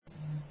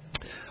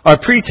Our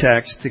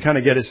pretext, to kind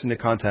of get us into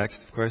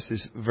context, of course,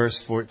 is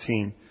verse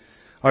 14.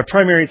 Our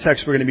primary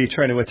text we're going to be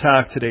trying to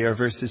attack today are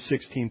verses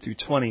 16 through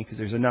 20, because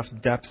there's enough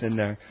depth in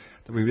there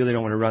that we really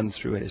don't want to run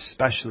through it,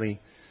 especially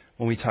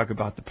when we talk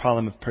about the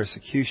problem of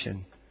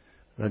persecution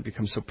that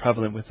becomes so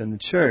prevalent within the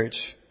church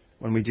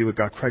when we do what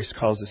God Christ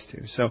calls us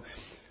to. So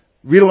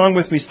read along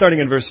with me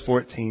starting in verse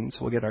 14,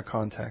 so we'll get our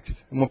context.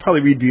 And we'll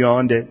probably read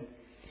beyond it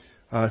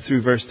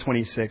through verse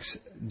 26,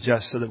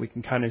 just so that we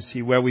can kind of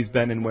see where we've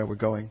been and where we're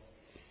going.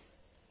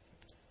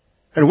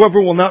 And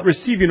whoever will not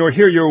receive you nor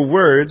hear your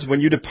words,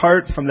 when you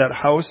depart from that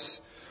house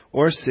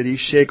or city,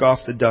 shake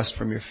off the dust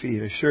from your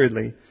feet.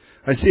 Assuredly,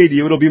 I say to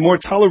you, it will be more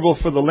tolerable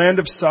for the land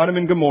of Sodom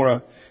and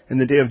Gomorrah in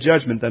the day of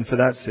judgment than for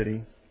that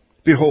city.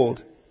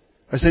 Behold,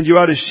 I send you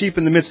out as sheep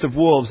in the midst of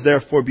wolves.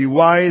 Therefore be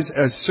wise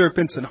as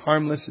serpents and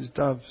harmless as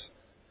doves.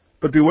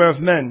 But beware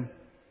of men,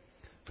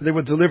 for they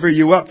will deliver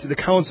you up to the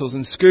councils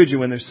and scourge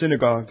you in their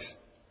synagogues.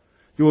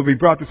 You will be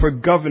brought before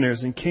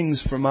governors and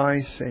kings for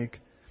my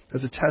sake,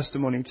 as a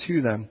testimony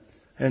to them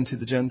and to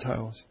the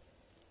Gentiles.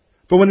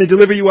 But when they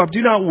deliver you up,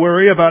 do not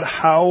worry about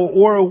how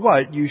or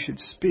what you should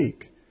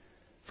speak,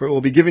 for it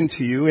will be given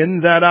to you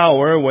in that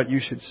hour what you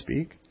should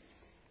speak.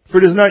 For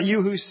it is not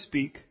you who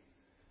speak,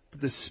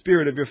 but the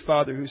Spirit of your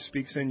Father who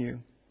speaks in you.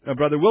 Now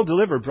brother will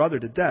deliver brother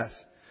to death,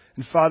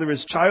 and father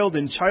his child,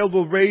 and child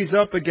will raise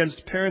up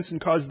against parents and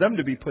cause them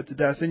to be put to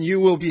death, and you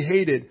will be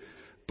hated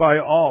by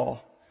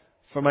all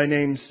for my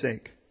name's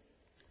sake.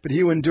 But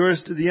he who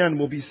endures to the end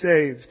will be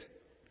saved.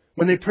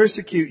 When they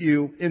persecute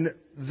you in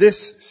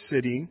this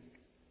city,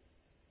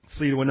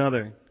 flee to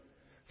another.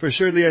 For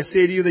assuredly I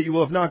say to you that you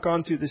will have not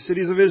gone through the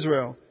cities of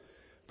Israel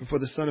before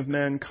the Son of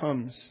Man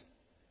comes.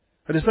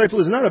 A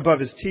disciple is not above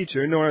his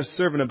teacher, nor a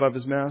servant above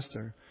his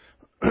master.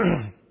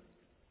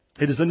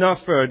 It is enough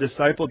for a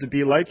disciple to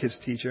be like his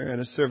teacher and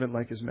a servant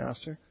like his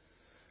master.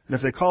 And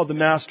if they called the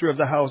master of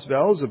the house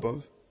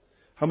Beelzebub,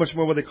 how much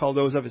more will they call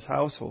those of his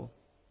household?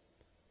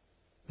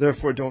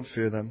 Therefore don't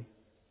fear them.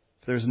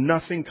 For there is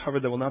nothing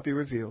covered that will not be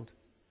revealed,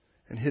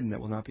 and hidden that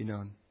will not be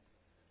known.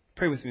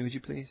 Pray with me, would you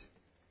please?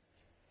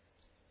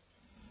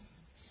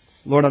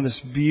 Lord, on this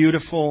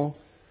beautiful,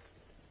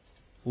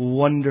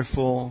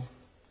 wonderful,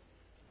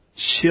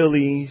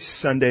 chilly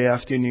Sunday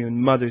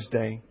afternoon, Mother's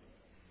Day,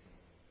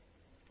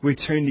 we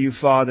turn to you,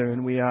 Father,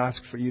 and we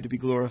ask for you to be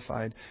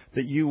glorified,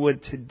 that you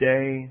would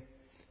today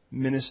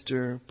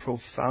minister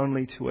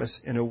profoundly to us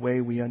in a way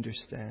we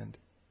understand.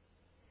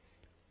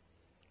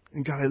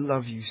 And God, I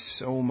love you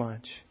so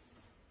much.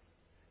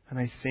 And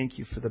I thank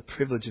you for the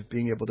privilege of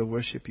being able to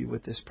worship you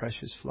with this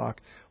precious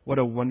flock. What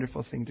a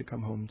wonderful thing to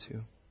come home to.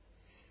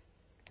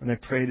 And I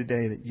pray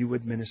today that you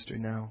would minister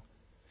now.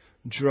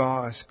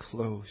 Draw us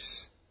close.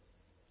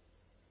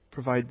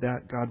 Provide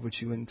that, God,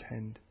 which you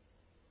intend.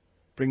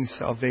 Bring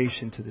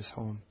salvation to this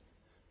home.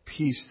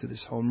 Peace to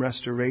this home.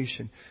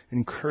 Restoration,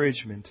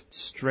 encouragement,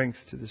 strength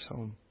to this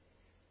home.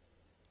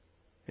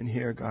 And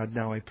here, God,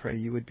 now I pray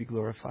you would be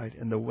glorified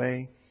in the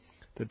way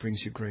that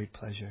brings you great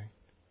pleasure.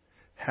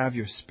 Have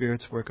your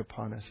Spirit's work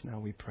upon us now,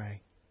 we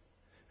pray,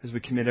 as we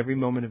commit every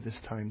moment of this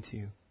time to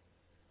you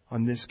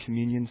on this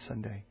Communion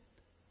Sunday.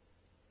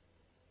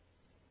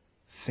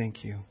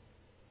 Thank you.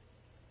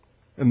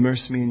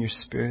 Immerse me in your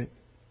Spirit.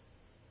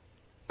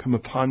 Come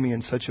upon me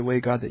in such a way,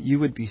 God, that you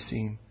would be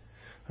seen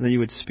and that you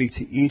would speak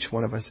to each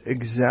one of us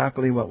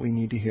exactly what we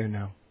need to hear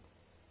now.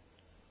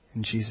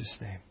 In Jesus'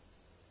 name.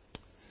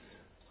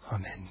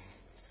 Amen.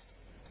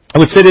 I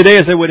would say today,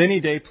 as I would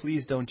any day,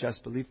 please don't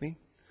just believe me.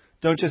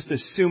 Don't just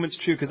assume it's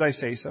true because I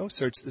say so.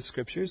 Search the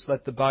Scriptures.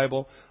 Let the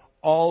Bible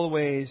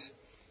always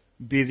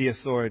be the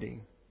authority.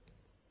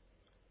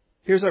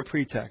 Here's our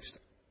pretext.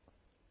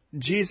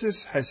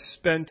 Jesus has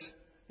spent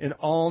an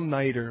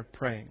all-nighter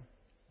praying.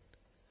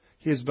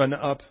 He has been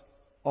up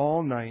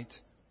all night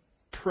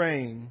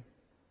praying.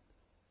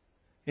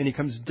 And he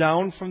comes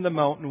down from the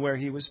mountain where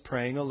he was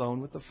praying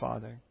alone with the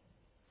Father.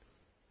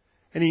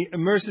 And he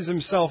immerses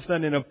himself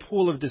then in a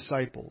pool of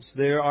disciples.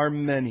 There are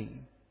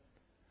many.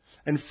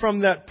 And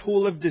from that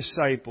pool of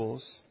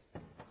disciples,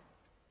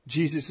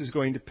 Jesus is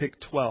going to pick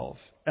 12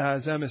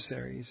 as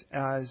emissaries,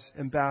 as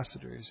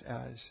ambassadors,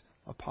 as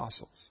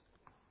apostles.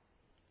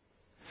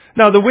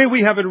 Now, the way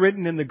we have it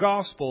written in the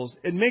Gospels,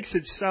 it makes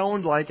it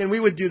sound like, and we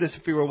would do this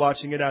if we were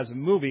watching it as a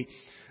movie,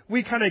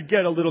 we kind of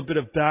get a little bit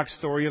of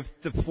backstory of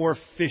the 4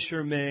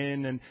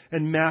 fishermen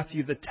and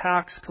Matthew, the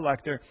tax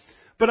collector.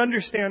 But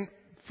understand,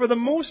 for the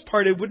most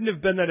part, it wouldn't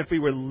have been that if we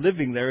were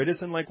living there. It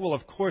isn't like, well,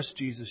 of course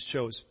Jesus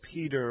chose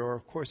Peter, or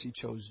of course he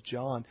chose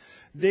John.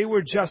 They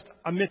were just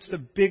amidst a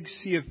big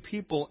sea of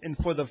people, and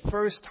for the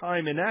first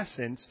time, in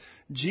essence,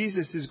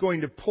 Jesus is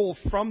going to pull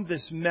from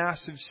this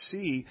massive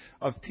sea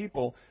of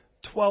people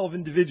 12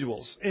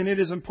 individuals. And it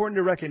is important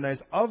to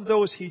recognize, of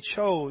those he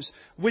chose,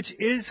 which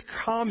is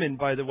common,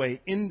 by the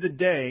way, in the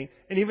day,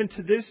 and even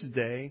to this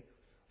day,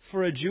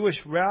 for a Jewish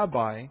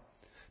rabbi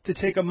to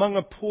take among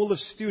a pool of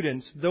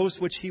students those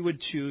which he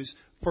would choose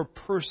for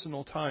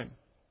personal time.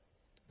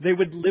 They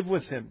would live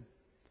with him.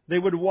 They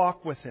would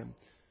walk with him.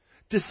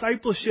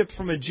 Discipleship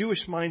from a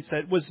Jewish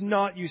mindset was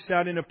not you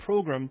sat in a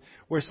program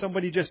where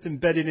somebody just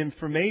embedded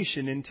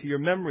information into your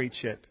memory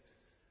chip.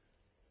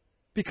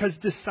 Because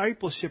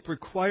discipleship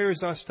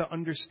requires us to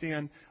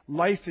understand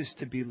life is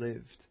to be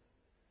lived.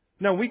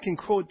 Now we can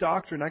quote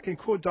doctrine. I can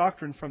quote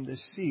doctrine from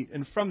this seat.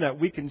 And from that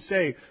we can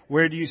say,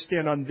 where do you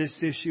stand on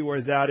this issue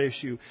or that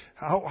issue?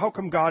 How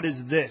come God is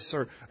this?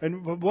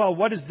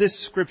 What does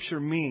this scripture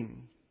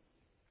mean?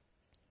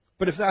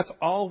 But if that's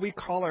all we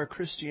call our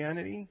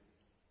Christianity,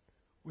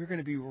 we're going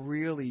to be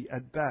really,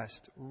 at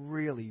best,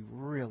 really,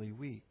 really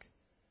weak.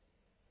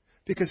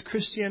 Because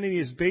Christianity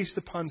is based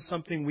upon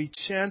something we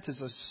chant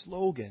as a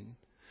slogan.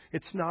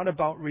 It's not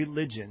about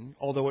religion,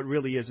 although it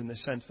really is in the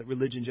sense that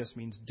religion just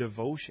means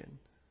devotion.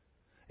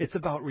 It's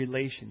about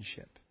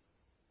relationship.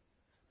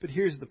 But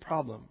here's the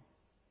problem.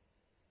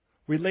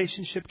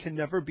 Relationship can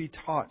never be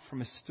taught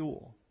from a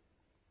stool.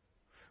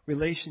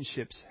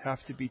 Relationships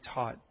have to be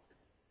taught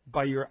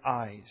by your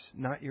eyes,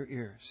 not your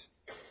ears.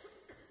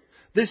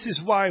 This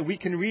is why we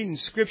can read in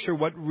Scripture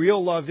what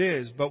real love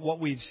is, but what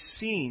we've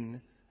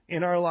seen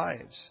in our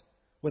lives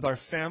with our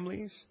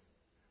families,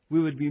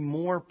 we would be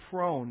more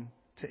prone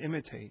to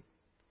imitate.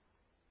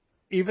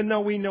 Even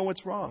though we know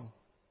it's wrong.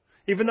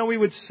 Even though we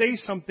would say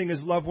something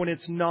is love when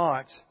it's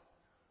not,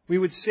 we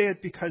would say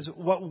it because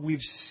what we've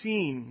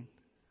seen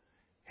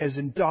has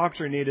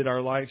indoctrinated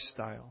our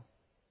lifestyle.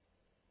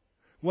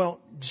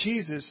 Well,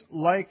 Jesus,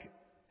 like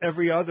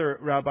every other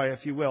rabbi,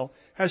 if you will,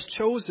 has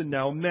chosen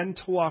now men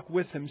to walk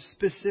with him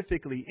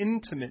specifically,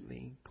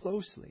 intimately,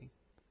 closely.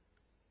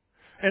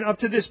 And up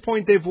to this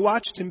point, they've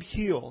watched him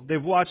heal.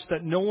 They've watched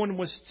that no one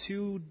was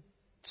too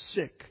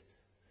sick,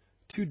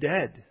 too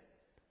dead,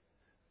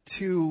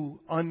 too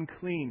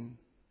unclean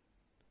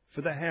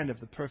for the hand of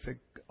the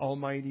perfect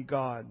Almighty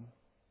God.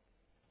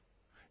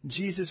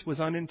 Jesus was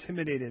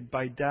unintimidated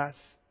by death,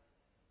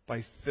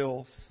 by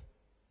filth,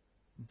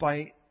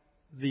 by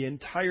the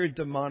entire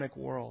demonic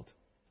world.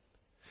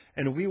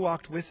 And we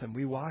walked with him.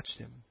 We watched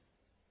him.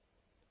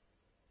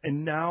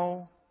 And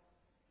now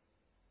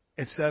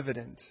it's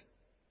evident.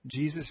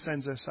 Jesus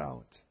sends us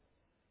out.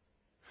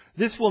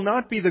 This will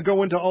not be the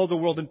go into all the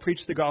world and preach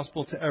the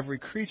gospel to every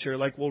creature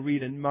like we'll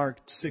read in Mark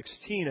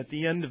 16 at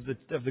the end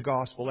of the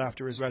gospel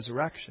after his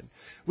resurrection.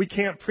 We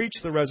can't preach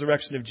the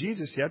resurrection of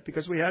Jesus yet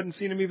because we hadn't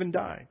seen him even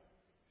die.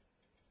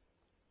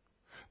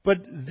 But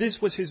this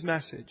was his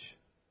message.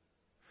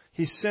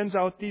 He sends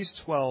out these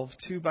 12,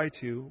 2 by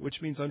 2, which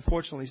means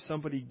unfortunately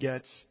somebody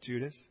gets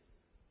Judas.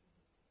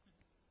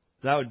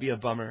 That would be a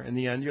bummer. In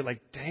the end, you're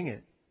like, dang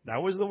it.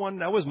 That was the one.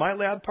 That was my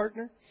lab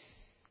partner.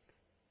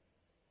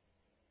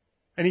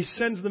 And he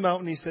sends them out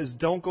and he says,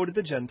 don't go to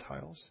the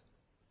Gentiles.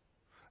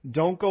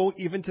 Don't go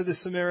even to the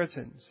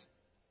Samaritans.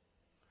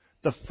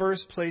 The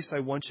first place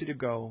I want you to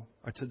go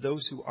are to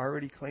those who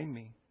already claim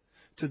me.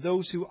 To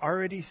those who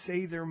already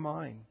say they're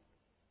mine.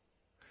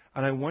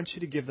 And I want you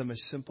to give them a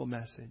simple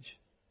message.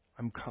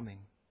 I'm coming.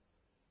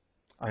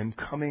 I'm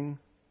coming.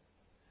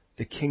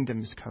 The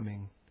kingdom's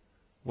coming.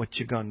 What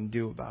you gonna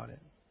do about it?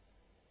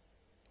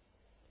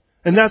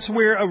 And that's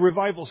where a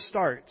revival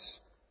starts,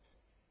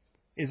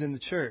 is in the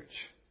church.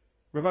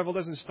 Revival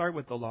doesn't start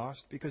with the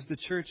lost because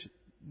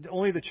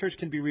only the church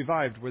can be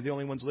revived. We're the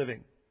only ones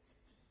living.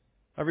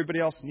 Everybody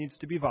else needs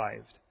to be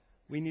revived.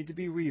 We need to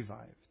be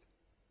revived.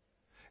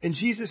 And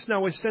Jesus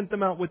now has sent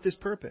them out with this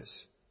purpose.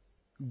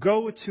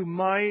 Go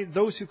to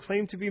those who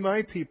claim to be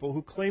my people,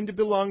 who claim to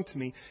belong to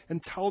me,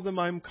 and tell them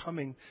I'm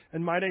coming.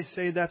 And might I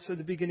say, that's at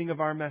the beginning of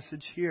our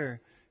message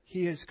here.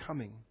 He is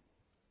coming.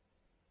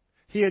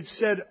 He had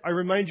said, I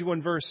remind you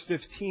in verse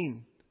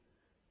 15,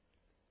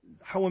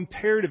 how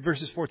imperative,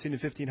 verses 14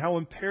 and 15, how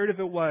imperative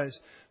it was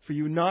for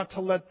you not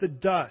to let the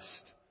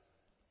dust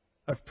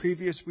of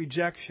previous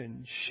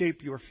rejection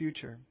shape your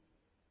future.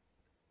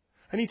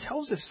 And he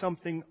tells us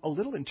something a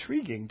little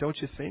intriguing, don't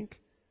you think?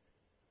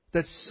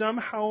 That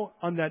somehow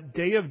on that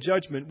day of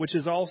judgment, which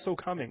is also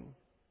coming,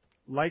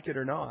 like it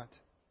or not,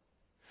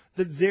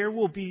 that there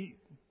will be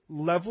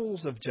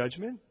levels of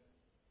judgment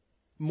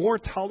more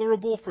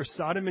tolerable for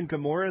Sodom and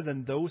Gomorrah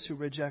than those who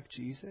reject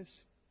Jesus?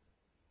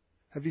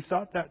 Have you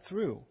thought that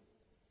through?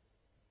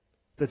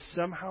 That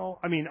somehow,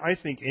 I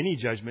think any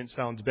judgment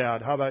sounds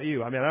bad. How about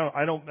you? I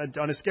don't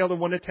on a scale of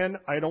 1 to 10,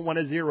 I don't want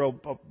a 0,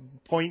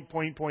 point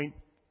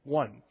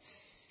 1.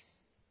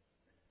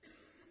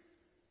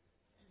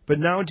 But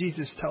now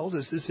Jesus tells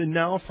us this, and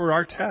now for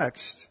our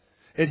text,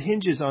 it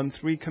hinges on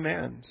 3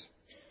 commands.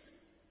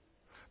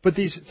 But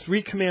these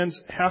 3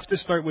 commands have to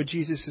start with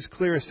Jesus'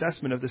 clear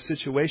assessment of the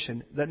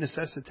situation that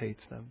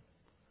necessitates them.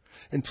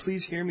 And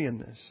please hear me in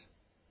this.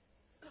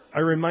 I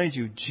remind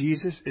you,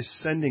 Jesus is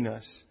sending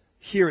us,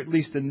 here at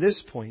least in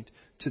this point,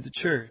 to the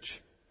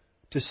church,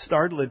 to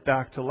startle it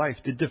back to life,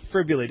 to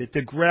defibrillate it,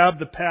 to grab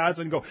the pads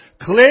and go,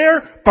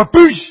 clear,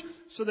 baboosh,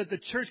 so that the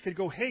church could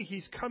go, hey,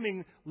 he's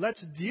coming.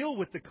 Let's deal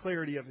with the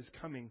clarity of his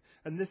coming.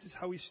 And this is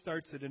how he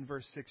starts it in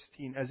verse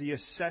 16 as he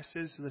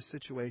assesses the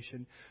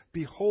situation.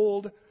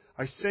 Behold,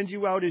 I send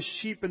you out as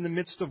sheep in the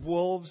midst of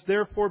wolves.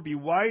 Therefore, be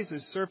wise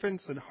as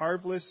serpents and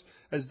harmless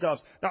as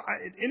doves. Now,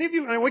 any of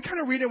you, and we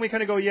kind of read it and we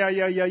kind of go, yeah.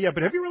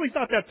 But have you really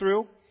thought that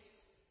through?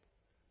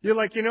 You're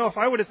like, if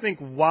I were to think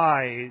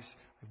wise,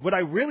 would I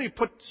really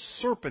put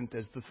serpent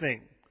as the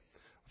thing?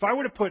 If I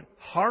were to put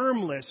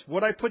harmless,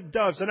 would I put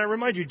doves? And I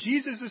remind you,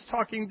 Jesus is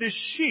talking to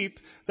sheep.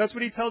 That's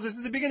what he tells us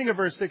at the beginning of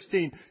verse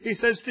 16. He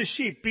says to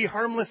sheep, be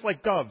harmless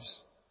like doves.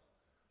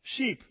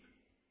 Sheep.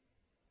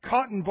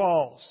 Cotton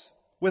balls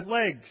with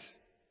legs.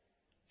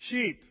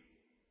 Sheep.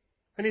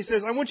 And he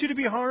says, I want you to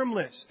be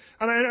harmless.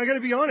 And I got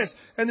to be honest,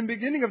 in the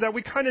beginning of that,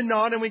 we kind of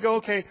nod and we go,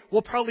 okay,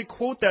 we'll probably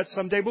quote that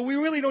someday, but we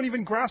really don't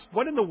even grasp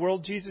what in the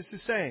world Jesus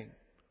is saying.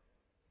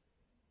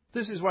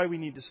 This is why we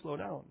need to slow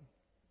down.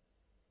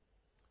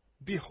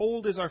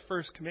 Behold is our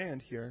first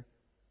command here.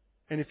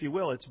 And if you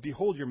will, it's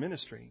behold your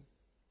ministry.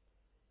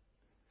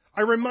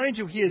 I remind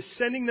you, he is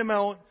sending them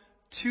out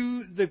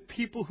to the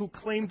people who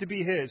claim to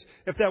be his.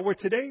 If that were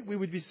today, we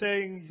would be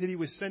saying that he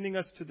was sending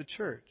us to the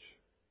church.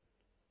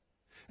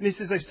 And he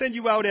says, I send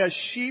you out as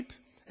sheep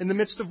in the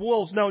midst of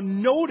wolves. Now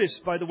notice,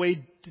 by the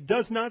way, it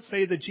does not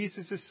say that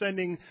Jesus is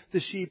sending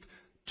the sheep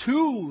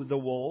to the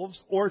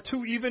wolves or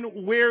to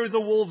even where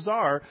the wolves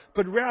are,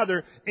 but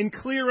rather in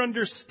clear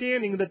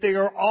understanding that they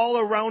are all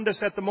around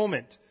us at the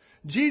moment.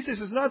 Jesus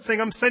is not saying,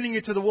 I'm sending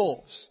you to the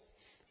wolves.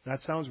 That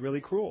sounds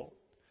really cruel.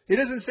 He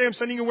doesn't say, I'm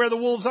sending you where the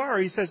wolves are.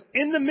 He says,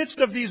 in the midst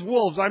of these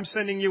wolves, I'm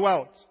sending you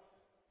out.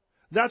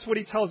 That's what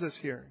he tells us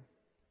here.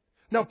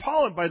 Now,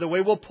 Paul, by the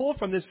way, will pull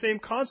from this same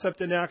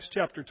concept in Acts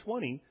chapter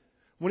 20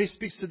 when he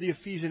speaks to the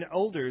Ephesian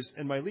elders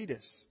in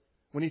Miletus.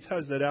 When he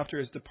says that after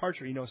his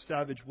departure,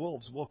 savage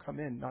wolves will come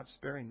in, not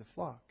sparing the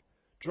flock,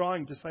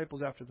 drawing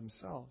disciples after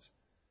themselves.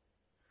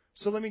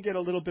 So let me get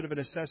a little bit of an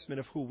assessment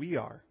of who we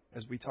are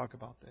as we talk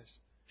about this.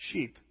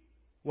 Sheep.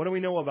 What do we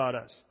know about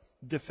us?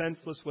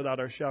 Defenseless without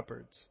our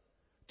shepherds.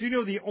 Do you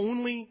know the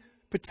only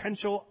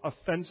potential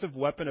offensive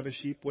weapon of a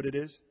sheep, what it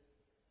is?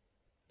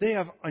 They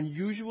have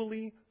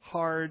unusually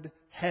hard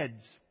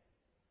heads.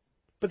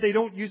 But they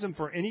don't use them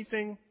for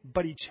anything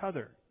but each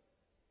other.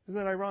 Isn't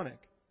that ironic?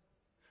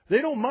 They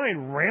don't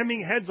mind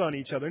ramming heads on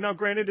each other. Now,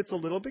 granted, it's a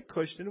little bit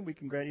cushioned, and we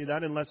can grant you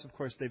that, unless, of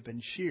course, they've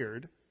been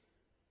sheared.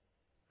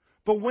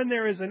 But when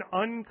there is an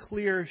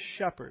unclear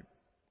shepherd,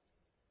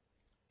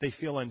 they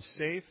feel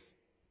unsafe.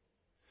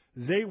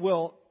 They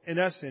will, in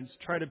essence,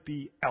 try to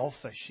be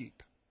alpha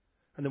sheep.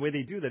 And the way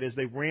they do that is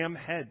they ram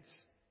heads.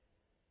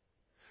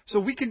 So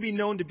we can be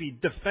known to be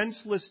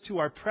defenseless to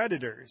our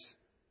predators,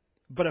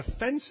 but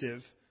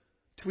offensive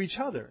to each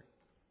other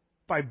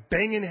by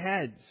banging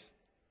heads.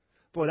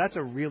 Boy, that's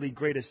a really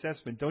great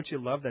assessment. Don't you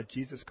love that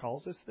Jesus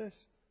calls us this?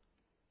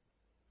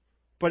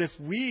 But if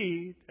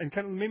we, and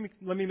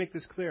let me make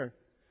this clear,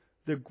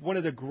 one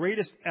of the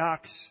greatest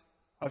acts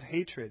of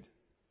hatred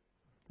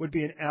would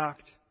be an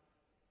act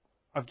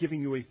of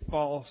giving you a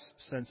false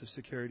sense of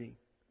security,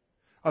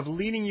 of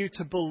leading you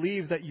to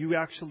believe that you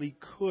actually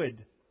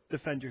could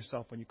defend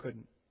yourself when you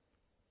couldn't.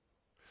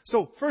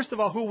 So, first of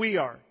all, who we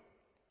are.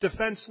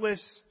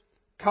 Defenseless,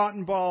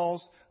 cotton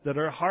balls that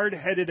are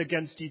hard-headed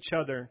against each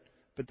other,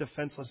 but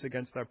defenseless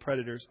against our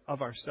predators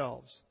of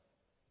ourselves.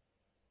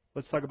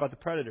 Let's talk about the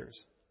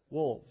predators.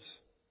 Wolves.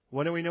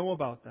 What do we know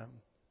about them?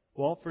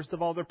 Well, first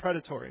of all, they're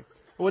predatory.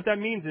 What that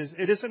means is,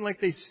 it isn't like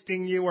they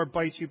sting you or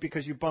bite you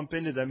because you bump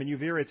into them and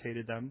you've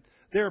irritated them.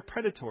 They're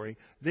predatory.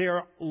 They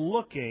are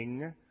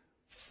looking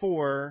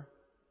for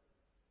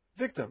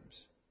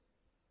victims.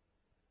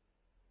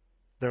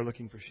 They're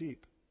looking for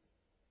sheep.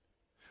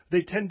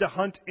 They tend to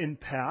hunt in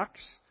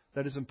packs.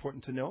 That is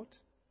important to note.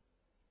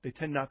 They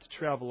tend not to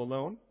travel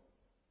alone.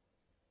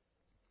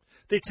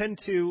 They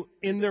tend to,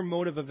 in their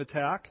motive of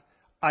attack,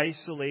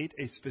 isolate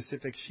a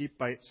specific sheep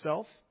by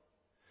itself,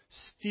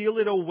 steal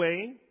it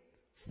away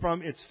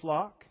from its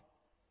flock,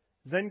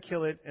 then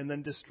kill it, and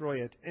then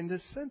destroy it. In the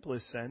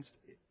simplest sense,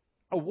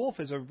 a wolf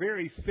is a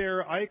very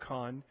fair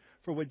icon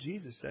for what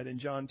Jesus said in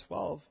John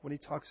 12 when he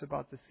talks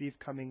about the thief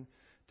coming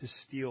to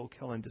steal,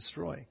 kill, and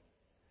destroy.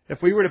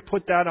 If we were to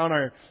put that on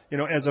our,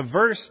 as a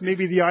verse,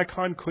 maybe the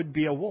icon could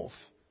be a wolf.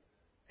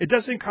 It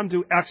doesn't come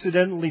to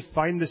accidentally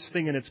find this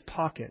thing in its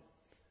pocket.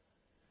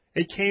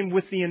 It came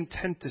with the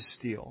intent to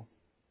steal.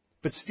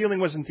 But stealing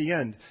wasn't the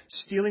end.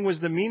 Stealing was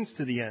the means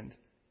to the end.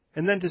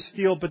 And then to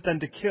steal, but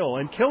then to kill.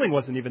 And killing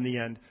wasn't even the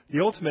end.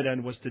 The ultimate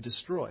end was to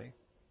destroy.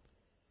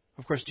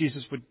 Of course,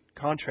 Jesus would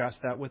contrast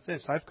that with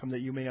this. I've come that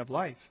you may have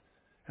life,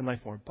 and life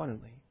more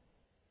abundantly.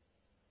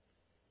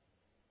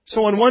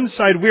 So on one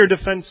side, we're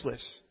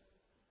defenseless.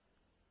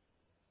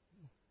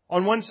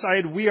 On one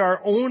side, we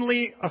are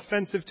only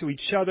offensive to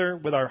each other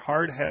with our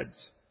hard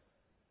heads.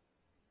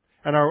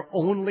 And our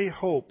only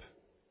hope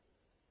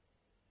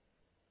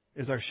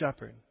is our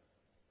shepherd.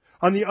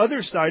 On the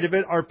other side of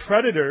it, our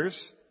predators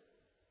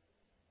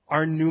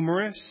are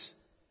numerous,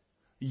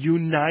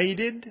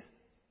 united,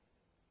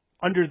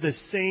 under the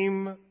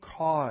same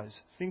cause.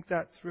 Think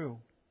that through.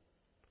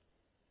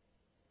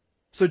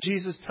 So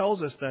Jesus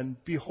tells us then,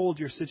 behold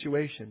your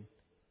situation.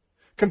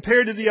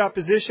 Compared to the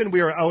opposition, we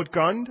are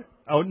outgunned,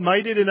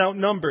 outmighted, and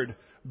outnumbered,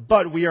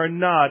 but we are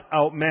not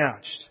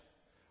outmatched.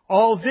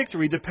 All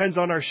victory depends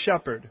on our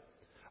shepherd.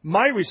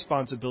 My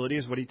responsibility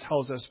is what he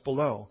tells us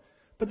below.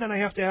 But then I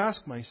have to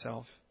ask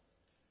myself,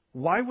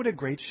 why would a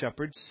great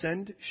shepherd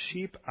send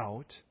sheep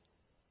out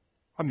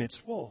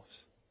amidst wolves?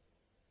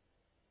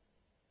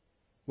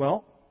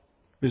 Well,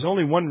 there's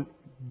only one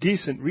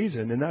decent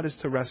reason, and that is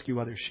to rescue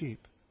other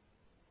sheep.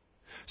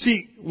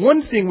 See,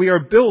 one thing, we are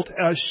built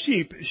as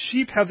sheep.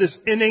 Sheep have this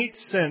innate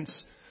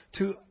sense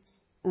to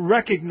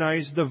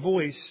recognize the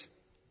voice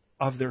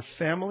of their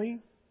family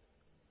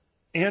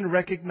and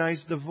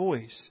recognize the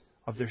voice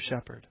of their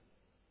shepherd.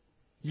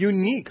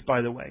 Unique,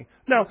 by the way.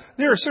 Now,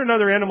 there are certain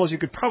other animals you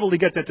could probably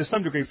get that to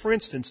some degree. For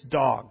instance,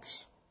 dogs.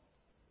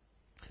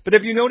 But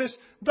have you noticed,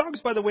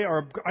 dogs, by the way,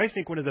 are, I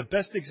think, one of the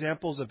best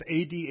examples of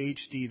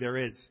ADHD there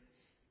is.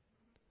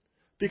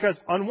 Because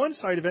on one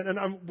side of it,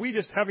 and we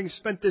just having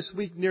spent this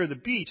week near the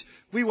beach,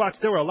 we watched,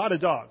 there were a lot of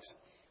dogs.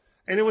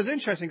 And it was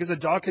interesting because a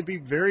dog could be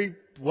very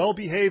well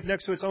behaved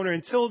next to its owner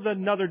until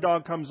another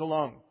dog comes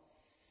along.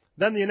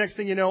 Then the next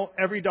thing you know,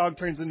 every dog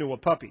turns into a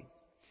puppy.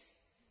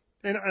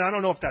 And I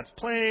don't know if that's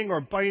playing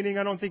or biting.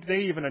 I don't think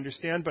they even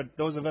understand. But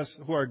those of us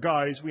who are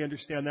guys, we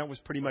understand that was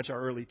pretty much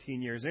our early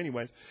teen years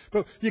anyways.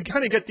 But you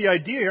kind of get the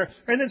idea here.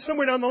 And then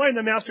somewhere down the line,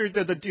 the master,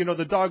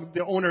 the dog,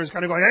 the owner is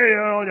kind of going,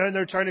 hey, and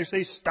they're trying to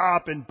say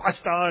stop and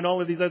basta and all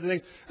of these other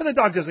things. And the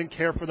dog doesn't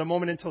care for the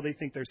moment until they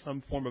think there's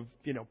some form of,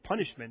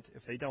 punishment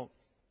if they don't.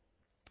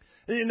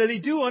 And they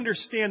do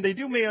understand,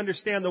 may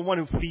understand the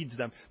one who feeds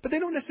them. But they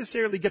don't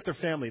necessarily get their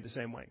family the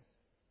same way.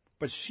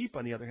 But sheep,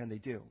 on the other hand, they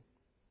do.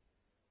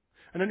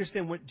 And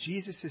understand what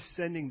Jesus is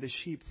sending the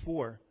sheep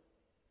for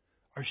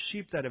are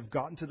sheep that have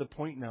gotten to the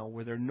point now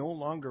where they're no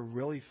longer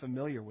really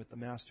familiar with the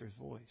master's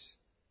voice.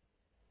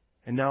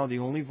 And now the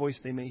only voice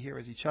they may hear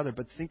is each other.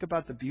 But think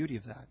about the beauty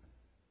of that.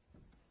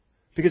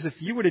 Because if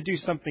you were to do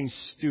something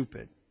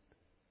stupid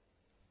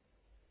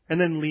and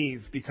then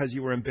leave because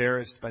you were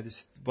embarrassed by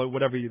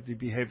whatever the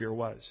behavior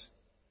was,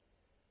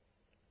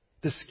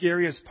 the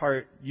scariest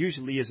part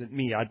usually isn't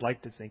me, I'd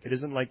like to think. It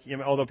isn't like,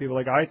 although people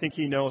are like, I think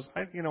he knows.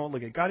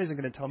 Look, God isn't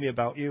going to tell me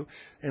about you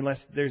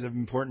unless there's an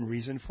important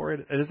reason for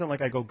it. It isn't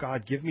like I go,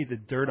 God, give me the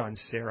dirt on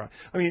Sarah.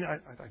 I mean,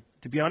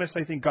 to be honest,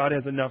 I think God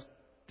has enough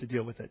to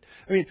deal with it.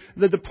 I mean,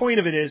 the point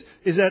of it is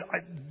that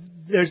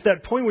there's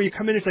that point where you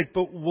come in, it's like,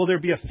 but will there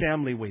be a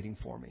family waiting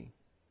for me?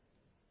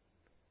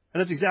 And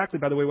that's exactly,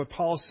 by the way, what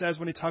Paul says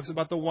when he talks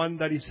about the one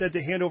that he said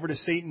to hand over to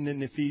Satan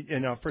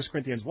in 1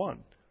 Corinthians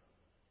 1.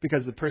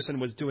 Because the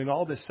person was doing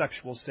all this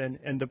sexual sin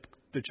and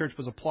the church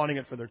was applauding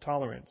it for their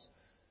tolerance.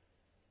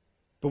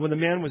 But when the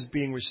man was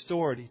being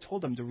restored, he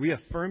told them to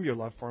reaffirm your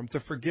love for him, to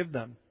forgive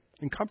them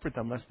and comfort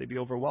them lest they be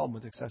overwhelmed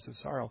with excessive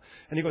sorrow.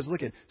 And he goes,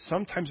 look,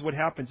 sometimes what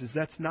happens is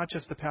that's not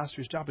just the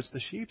pastor's job, it's the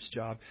sheep's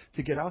job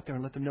to get out there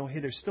and let them know,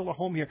 hey, there's still a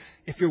home here.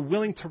 If you're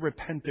willing to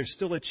repent, there's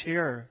still a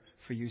chair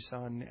for you,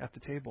 son, at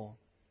the table.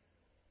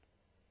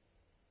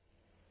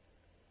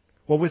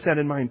 Well, with that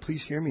in mind,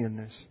 please hear me in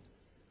this.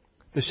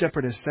 The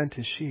shepherd has sent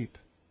his sheep.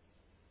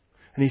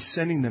 And he's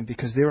sending them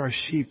because there are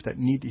sheep that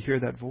need to hear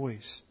that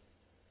voice.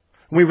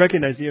 And we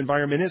recognize the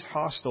environment is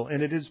hostile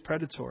and it is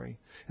predatory.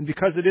 And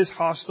because it is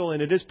hostile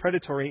and it is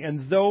predatory,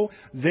 and though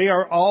they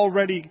are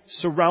already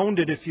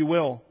surrounded, if you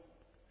will,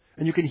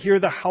 and you can hear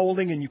the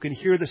howling and you can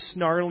hear the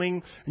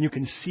snarling and you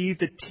can see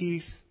the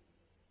teeth,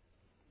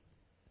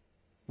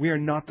 we are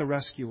not the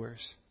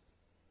rescuers.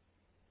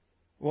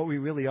 What we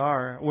really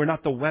are, we're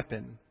not the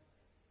weapon.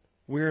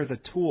 We're the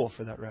tool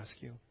for that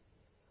rescue.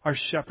 Our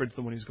shepherd's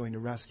the one who's going to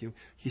rescue.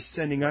 He's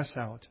sending us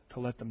out to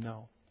let them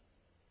know.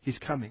 He's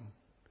coming.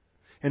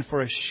 And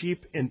for a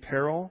sheep in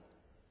peril,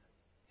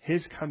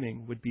 his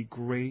coming would be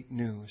great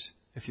news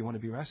if you want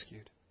to be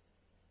rescued.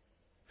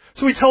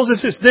 So he tells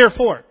us this,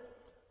 therefore.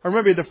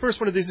 Remember, the first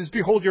one of these is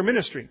behold your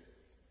ministry.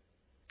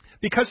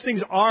 Because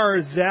things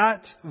are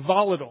that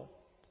volatile.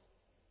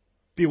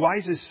 Be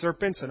wise as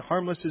serpents and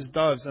harmless as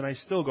doves. And I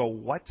still go,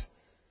 what?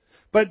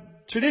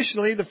 But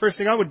traditionally, the first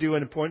thing I would do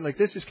at a point like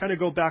this is kind of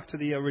go back to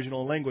the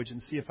original language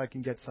and see if I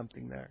can get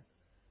something there.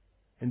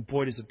 And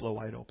boy, does it blow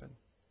wide open.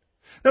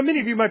 Now, many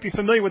of you might be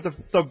familiar with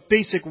the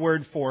basic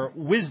word for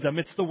wisdom.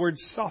 It's the word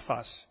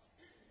sophos.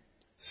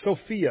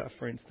 Sophia,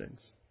 for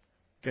instance.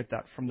 Get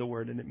that from the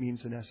word, and it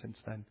means, in essence,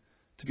 then,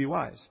 to be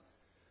wise.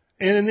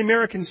 And in the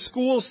American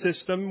school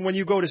system, when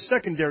you go to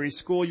secondary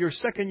school, your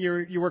second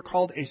year, you were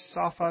called a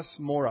sophos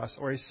moros,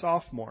 or a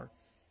sophomore.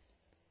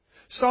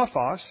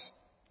 Sophos,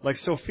 like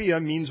Sophia,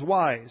 means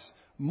wise.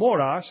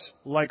 Moros,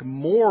 like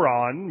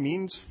moron,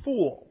 means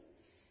fool.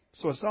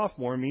 So a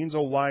sophomore means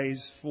a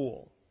wise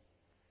fool.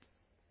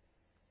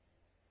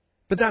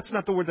 But that's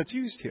not the word that's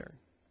used here.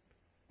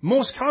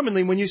 Most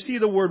commonly, when you see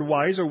the word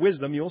wise or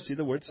wisdom, you'll see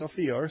the word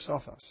Sophia or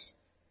sophos.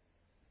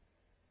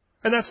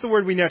 And that's the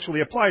word we naturally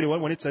apply to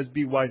it when it says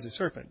be wise as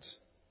serpents.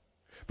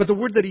 But the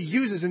word that he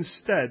uses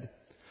instead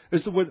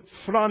is the word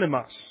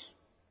phronimos.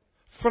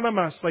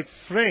 Phronimos, like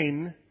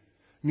phrein,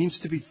 means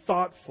to be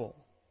thoughtful,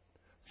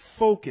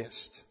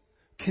 focused,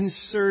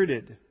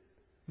 concerted.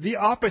 The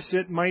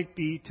opposite might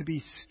be to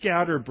be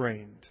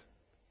scatterbrained,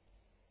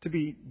 to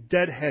be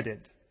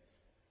deadheaded,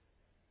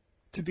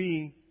 to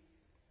be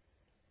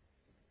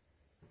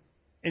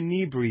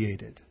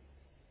inebriated,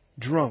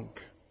 drunk,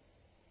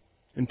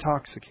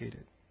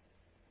 intoxicated.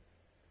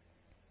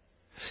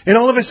 And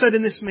all of a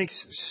sudden this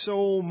makes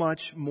so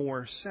much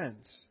more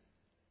sense.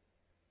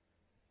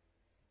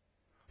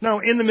 Now,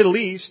 in the Middle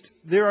East,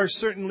 there are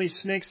certainly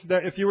snakes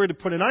that if you were to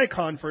put an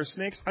icon for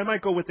snakes, I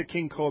might go with the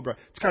king cobra.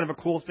 It's kind of a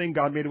cool thing.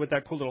 God made it with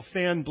that cool little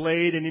fan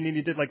blade, and then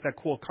he did like that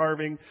cool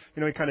carving.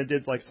 You know, he kind of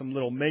did like some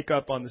little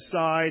makeup on the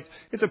sides.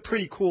 It's a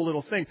pretty cool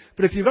little thing.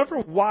 But if you've ever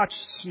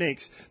watched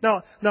snakes,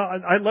 now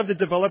I'd love to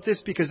develop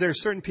this because there are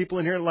certain people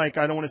in here, like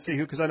I don't want to say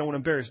who because I don't want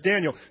to embarrass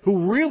Daniel,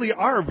 who really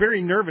are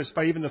very nervous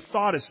by even the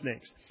thought of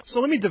snakes. So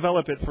let me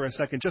develop it for a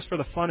second, just for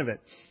the fun of it.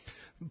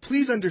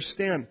 Please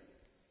understand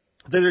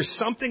that there's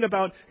something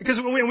about, because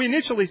when we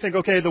initially think,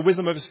 okay, the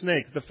wisdom of a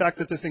snake, the fact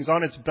that this thing's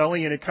on its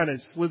belly and it kind of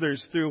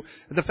slithers through,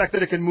 the fact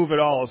that it can move at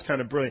all is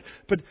kind of brilliant.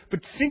 But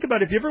think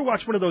about it, if you ever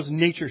watch one of those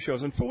nature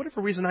shows, and for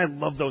whatever reason I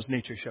love those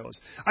nature shows.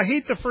 I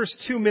hate the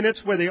first 2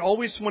 minutes where they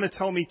always want to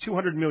tell me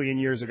 200 million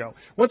years ago.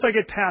 Once I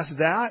get past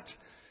that,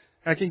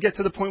 I can get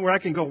to the point where I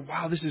can go,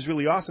 wow, this is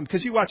really awesome.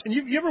 Because you watch, and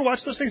you ever watch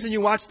those things and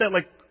you watch that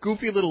like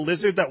goofy little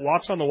lizard that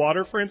walks on the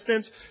water, for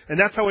instance, and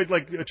that's how it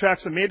like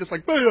attracts a mate. It's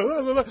like, blah,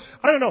 blah, blah, blah.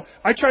 I don't know.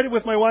 I tried it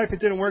with my wife.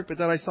 It didn't work, but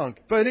then I sunk.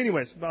 But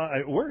anyways,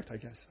 it worked, I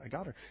guess. I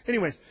got her.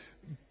 Anyways,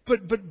 but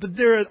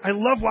there, I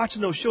love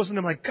watching those shows and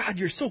I'm like, God,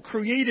 you're so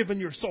creative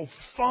and you're so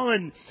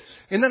fun.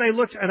 And then I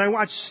look and I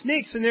watch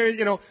snakes and there,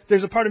 you know,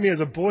 there's a part of me as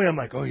a boy, I'm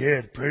like, oh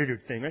yeah, the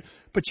predator thing, right?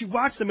 But you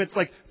watch them, it's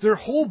like their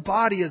whole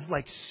body is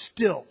like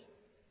still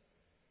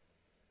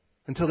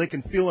until they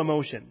can feel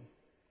emotion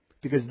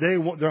because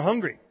they're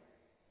hungry.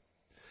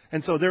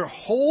 And so their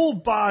whole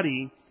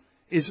body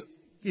is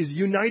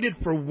united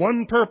for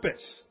one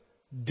purpose,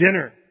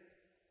 dinner.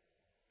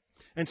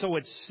 And so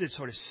it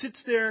sort of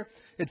sits there,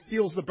 it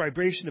feels the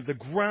vibration of the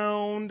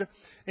ground,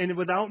 and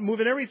without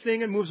moving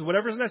everything, it moves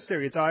whatever's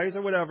necessary, its eyes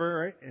or whatever,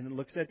 right? And it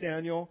looks at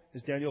Daniel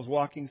as Daniel's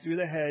walking through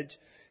the hedge,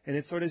 and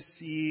it sort of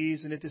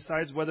sees, and it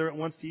decides whether it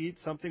wants to eat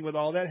something with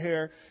all that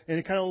hair, and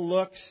it kind of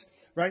looks,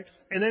 right?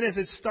 And then as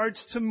it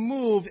starts to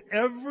move,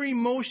 every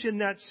motion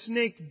that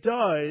snake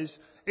does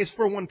is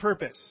for one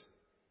purpose.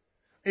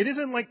 It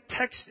isn't like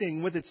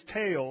texting with its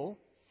tail,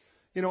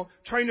 you know,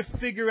 trying to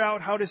figure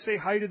out how to say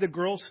hi to the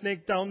girl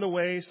snake down the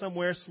way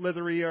somewhere,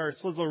 Slithery or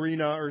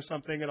Slitherina or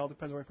something. It all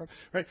depends where I'm from,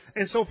 right?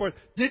 And so forth.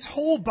 Its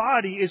whole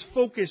body is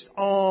focused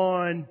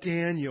on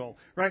Daniel,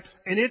 right?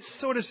 And it's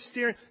sort of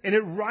staring, and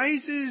it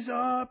rises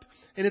up,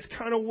 and it's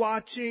kind of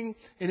watching,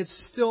 and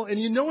it's still, and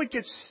you know it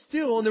gets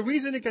still, and the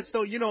reason it gets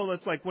still, you know,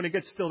 that's like when it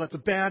gets still, that's a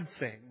bad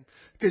thing.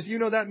 Because you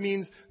know that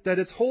means that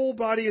its whole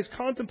body is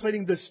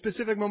contemplating the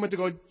specific moment to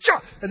go,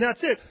 cha! And that's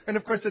it. And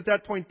of course at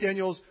that point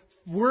Daniel's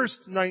worst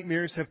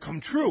nightmares have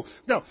come true.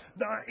 Now,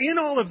 in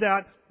all of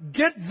that,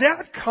 get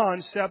that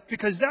concept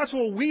because that's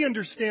what we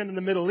understand in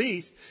the Middle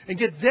East. And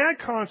get that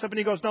concept and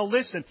he goes, now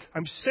listen,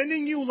 I'm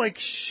sending you like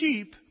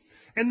sheep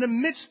in the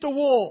midst of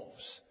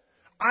wolves.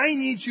 I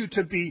need you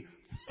to be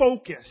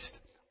focused,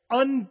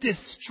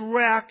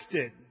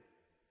 undistracted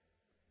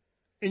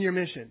in your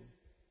mission.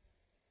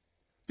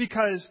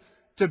 Because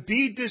to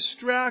be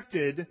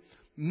distracted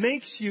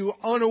makes you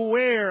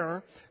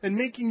unaware, and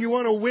making you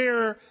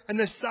unaware in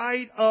the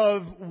sight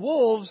of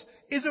wolves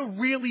is a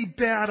really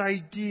bad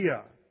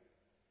idea.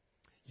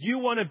 You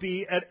want to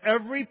be at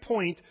every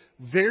point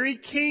very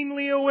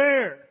keenly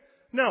aware.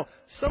 Now,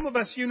 some of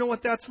us, you know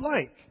what that's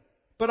like.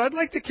 But I'd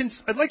like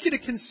you to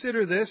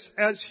consider this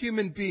as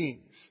human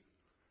beings.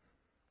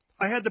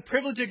 I had the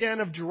privilege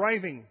again of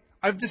driving.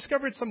 I've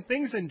discovered some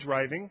things in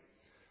driving.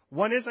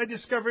 One is I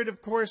discovered,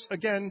 of course,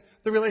 again,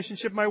 the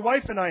relationship my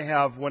wife and I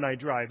have when I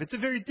drive. It's a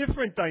very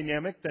different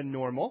dynamic than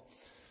normal.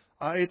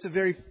 It's a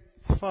very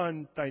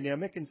fun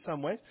dynamic in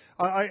some ways.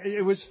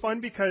 It was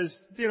fun because,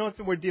 you know,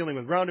 we're dealing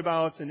with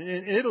roundabouts. And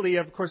in Italy,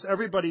 of course,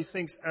 everybody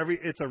thinks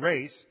it's a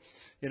race,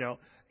 you know.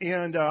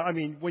 And, I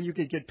mean, when you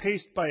get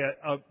paced by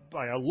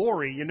a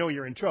lorry, you know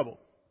you're in trouble.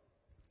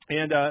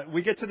 And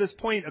we get to this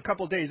point a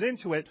couple days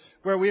into it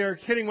where we are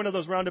hitting one of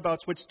those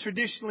roundabouts which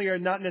traditionally are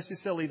not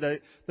necessarily the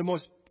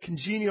most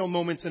congenial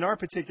moments in our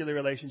particular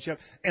relationship,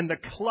 and the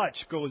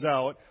clutch goes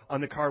out on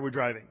the car we're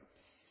driving.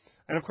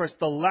 And of course,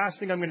 the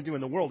last thing I'm going to do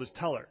in the world is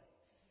tell her.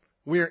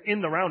 We're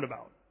in the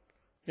roundabout,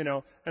 you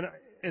know, and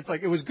it's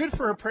like, it was good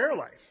for her prayer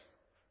life,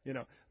 you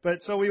know.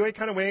 But so we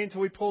kind of wait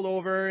until we pulled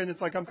over, and it's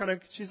like,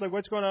 she's like,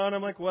 what's going on?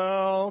 I'm like,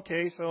 well,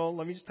 okay, so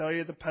let me just tell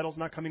you, the pedal's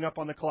not coming up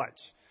on the clutch.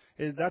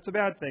 That's a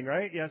bad thing,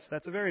 right? Yes,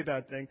 that's a very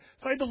bad thing.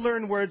 So I had to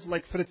learn words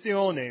like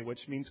frizione,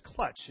 which means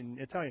clutch in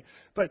Italian.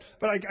 But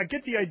I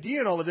get the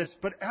idea in all of this.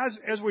 But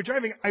as we're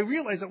driving, I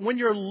realize that when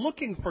you're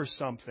looking for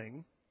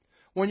something,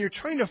 when you're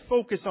trying to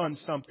focus on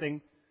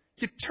something,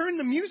 you turn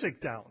the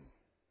music down.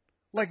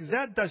 Like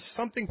that does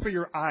something for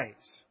your eyes.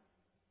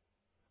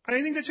 And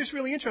I think that's just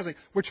really interesting.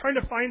 We're trying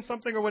to find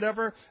something or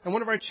whatever, and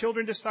one of our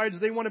children decides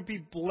they want to be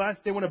blessed.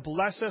 They want to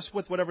bless us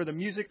with whatever the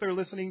music they're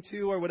listening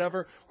to or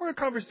whatever, or a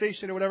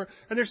conversation or whatever.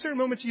 And there's certain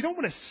moments you don't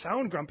want to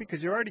sound grumpy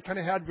because you already kind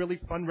of had really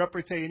fun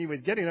repartee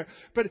anyways getting there.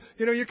 But,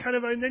 you're kind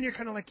of, and then you're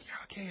kind of like,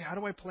 yeah, okay, how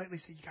do I politely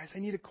say, you guys, I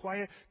need to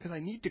quiet because I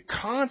need to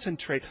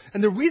concentrate.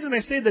 And the reason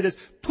I say that is,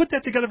 put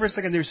that together for a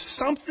second. There's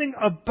something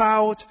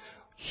about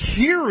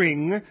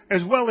hearing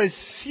as well as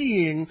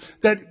seeing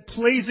that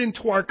plays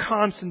into our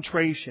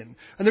concentration.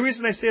 And the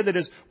reason I say that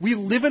is we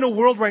live in a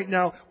world right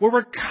now where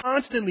we're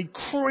constantly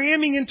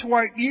cramming into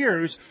our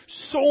ears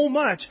so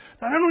much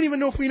that I don't even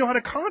know if we know how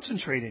to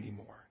concentrate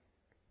anymore.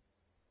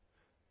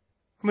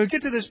 I'm going to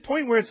get to this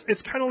point where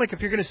it's kind of like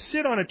if you're going to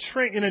sit on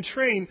in a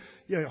train,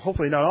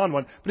 hopefully not on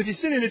one, but if you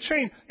sit in a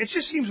train, it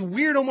just seems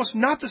weird almost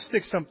not to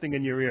stick something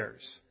in your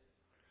ears.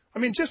 I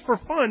mean, just for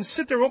fun,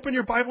 sit there, open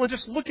your Bible, and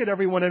just look at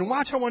everyone and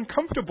watch how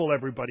uncomfortable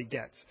everybody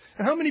gets.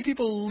 And how many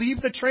people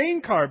leave the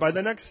train car by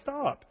the next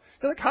stop?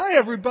 They're like, hi,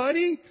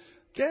 everybody.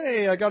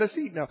 Okay, I got a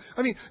seat now.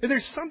 I mean,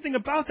 there's something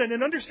about that.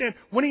 And understand,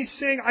 when he's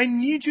saying, I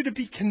need you to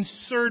be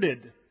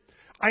concerted.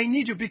 I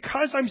need you,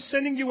 because I'm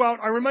sending you out,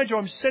 I remind you,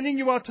 I'm sending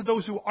you out to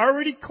those who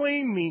already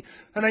claim me,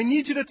 and I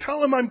need you to tell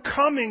them I'm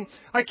coming.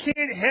 I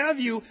can't have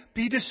you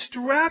be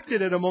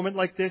distracted at a moment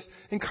like this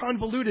and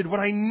convoluted. What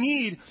I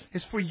need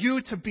is for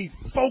you to be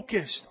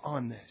focused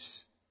on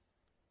this.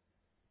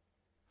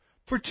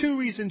 For two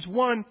reasons.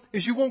 One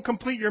is you won't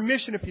complete your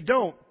mission if you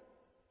don't.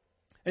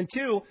 And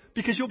two,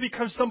 because you'll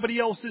become somebody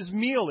else's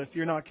meal if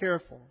you're not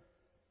careful.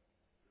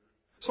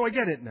 So I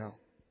get it now.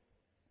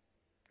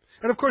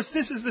 And of course,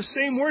 this is the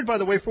same word, by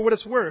the way, for what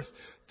it's worth.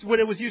 It's when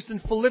it was used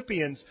in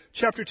Philippians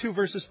chapter 2,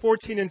 verses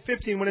 14 and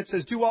 15, when it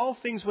says, do all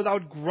things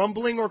without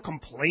grumbling or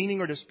complaining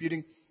or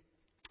disputing,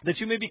 that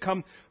you may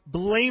become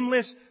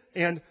blameless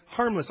and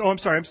harmless. Oh, I'm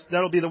sorry.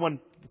 That'll be the one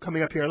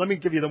coming up here. Let me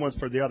give you the ones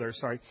for the other.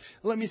 Sorry.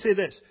 Let me say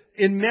this.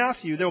 In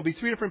Matthew, there will be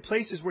 3 different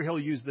places where he'll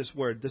use this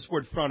word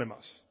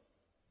phronimos.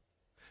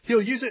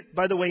 He'll use it,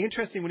 by the way,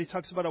 interesting, when he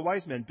talks about a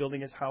wise man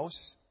building his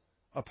house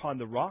upon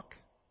the rock.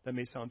 That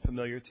may sound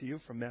familiar to you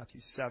from Matthew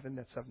 7,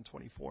 that's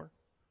 7:24.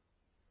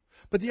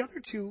 But the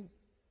other two,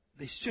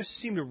 they just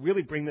seem to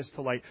really bring this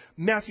to light.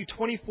 Matthew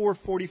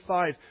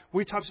 24:45,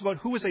 where he talks about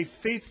who is a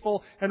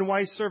faithful and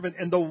wise servant.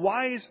 And the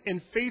wise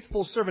and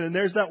faithful servant, and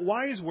there's that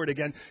wise word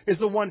again, is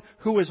the one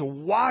who is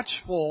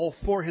watchful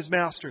for his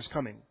master's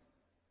coming.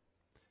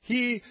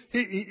 He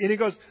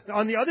goes,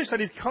 on the other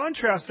side, he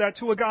contrasts that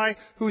to a guy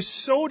who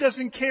so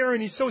doesn't care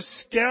and he's so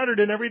scattered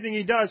in everything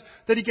he does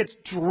that he gets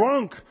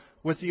drunk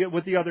with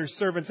the other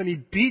servants, and he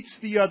beats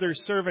the other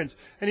servants.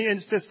 And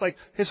it's just like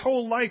his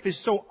whole life is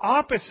so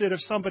opposite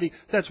of somebody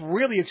that's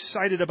really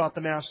excited about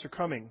the master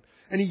coming.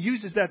 And he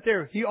uses that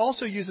there. He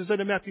also uses it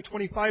in Matthew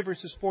 25,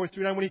 verses 4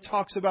 through 9, when he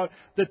talks about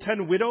the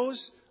 10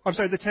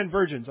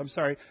 virgins.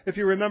 If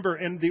you remember,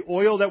 and the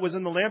oil that was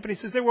in the lamp, and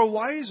he says they were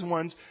wise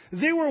ones.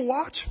 They were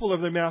watchful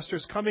of their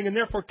master's coming and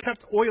therefore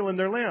kept oil in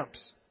their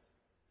lamps.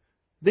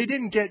 They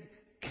didn't get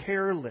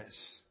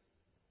careless.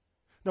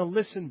 Now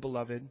listen,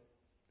 beloved.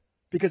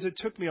 Because it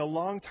took me a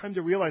long time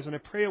to realize, and I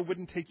pray it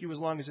wouldn't take you as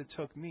long as it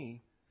took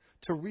me,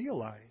 to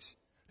realize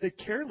that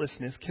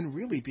carelessness can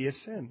really be a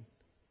sin.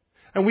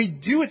 And we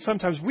do it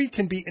sometimes. We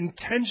can be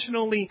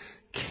intentionally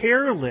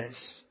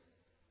careless.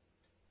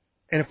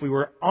 And if we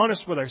were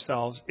honest with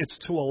ourselves, it's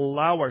to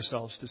allow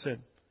ourselves to sin.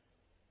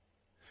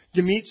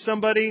 You meet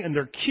somebody and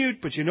they're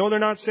cute, but you know they're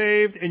not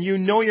saved, and you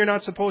know you're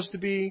not supposed to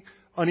be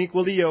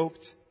unequally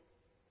yoked.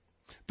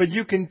 But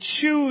you can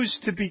choose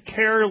to be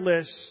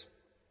careless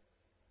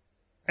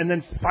and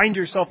then find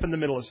yourself in the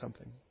middle of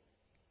something.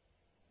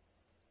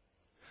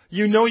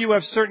 You know you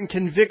have certain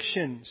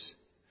convictions.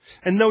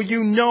 And though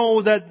you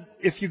know that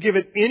if you give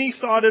it any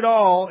thought at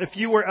all, if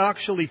you were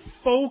actually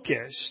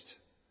focused,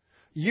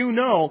 you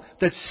know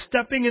that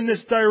stepping in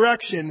this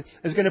direction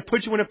is going to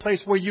put you in a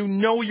place where you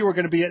know you are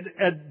going to be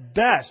at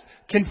best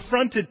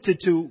confronted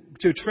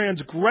to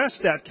transgress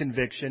that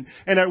conviction,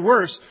 and at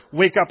worst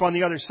wake up on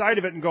the other side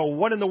of it and go,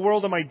 what in the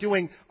world am I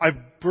doing?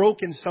 I've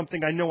broken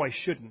something I know I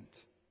shouldn't.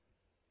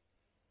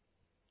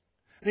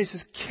 And he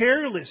says,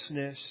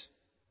 carelessness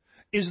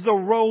is the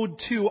road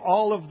to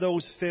all of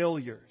those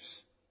failures.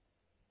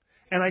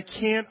 And you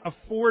can't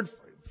afford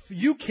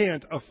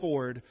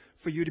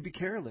for you to be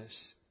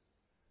careless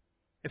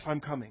if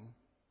I'm coming.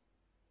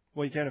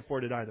 Well, you can't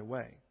afford it either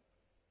way.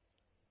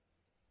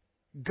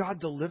 God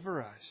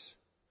deliver us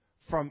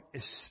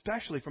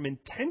especially from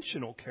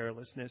intentional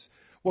carelessness.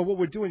 Well, what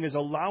we're doing is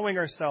allowing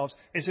ourselves,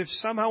 as if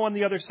somehow on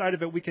the other side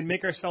of it we can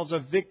make ourselves a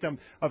victim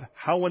of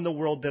how in the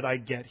world did I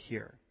get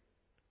here?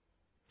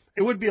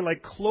 It would be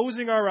like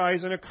closing our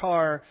eyes in a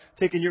car,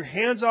 taking your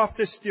hands off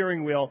the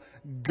steering wheel,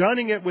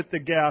 gunning it with the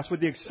gas, with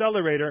the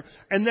accelerator,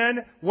 and then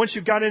once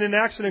you got in an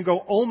accident,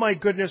 go, oh my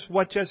goodness,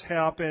 what just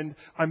happened?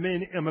 I'm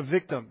a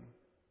victim.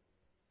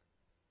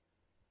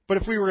 But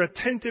if we were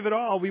attentive at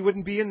all, we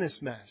wouldn't be in this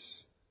mess.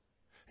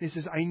 And he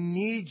says, I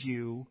need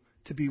you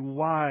to be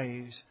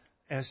wise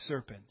as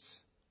serpents.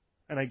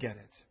 And I get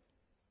it.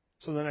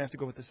 So then I have to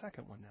go with the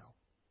second one now.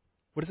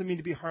 What does it mean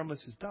to be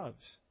harmless as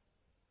doves?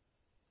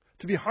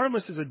 To be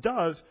harmless as a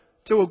dove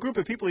to a group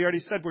of people he already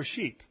said were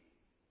sheep.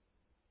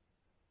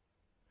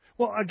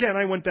 Well, again,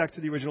 I went back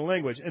to the original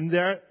language, and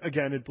there,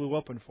 again, it blew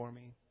open for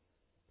me.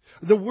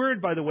 The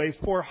word, by the way,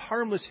 for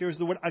harmless here is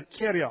the word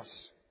akerios.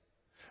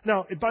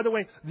 Now, by the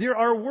way, there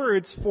are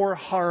words for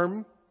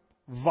harm,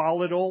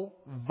 volatile,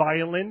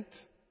 violent,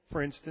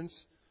 for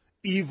instance,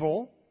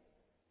 evil,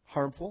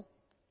 harmful.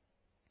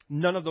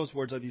 None of those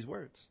words are these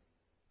words.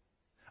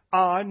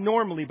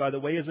 Normally, by the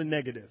way, is a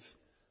negative.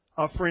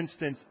 For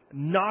instance,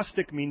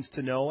 Gnostic means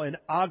to know, and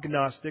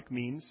agnostic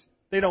means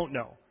they don't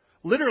know.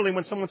 Literally,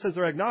 when someone says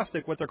they're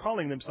agnostic, what they're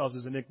calling themselves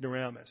is an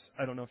ignoramus.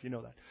 I don't know if you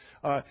know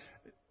that.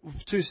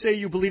 To say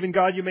you believe in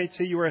God, you may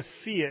say you are a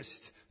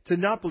theist. To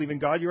not believe in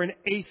God, you're an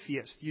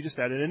atheist. You just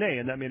added an A,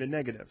 and that made a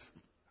negative.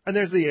 And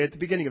there's the A at the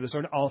beginning of this, or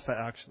an alpha,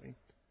 actually.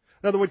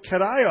 Now, the word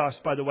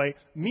keraios, by the way,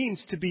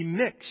 means to be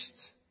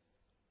mixed.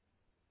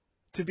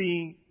 To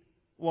be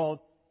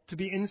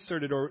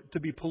inserted, or to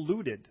be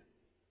polluted.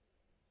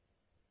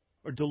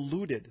 Or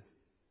diluted.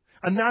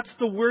 And that's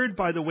the word,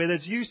 by the way,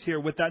 that's used here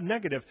with that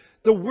negative.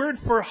 The word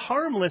for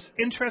harmless,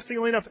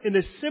 interestingly enough, in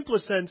the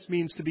simplest sense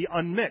means to be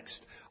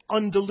unmixed,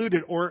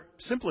 undiluted, or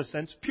simplest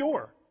sense,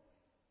 pure.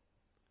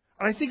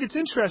 And I think it's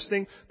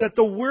interesting that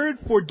the word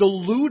for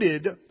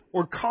diluted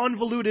or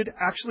convoluted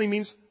actually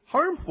means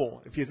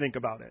harmful, if you think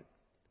about it.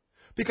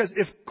 Because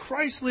if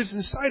Christ lives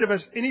inside of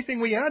us,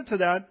 anything we add to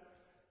that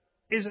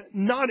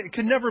it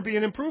can never be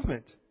an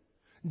improvement.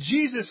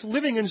 Jesus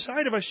living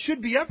inside of us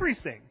should be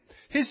everything.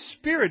 His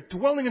Spirit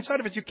dwelling inside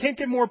of us. You can't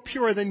get more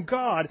pure than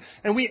God.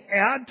 And we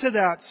add to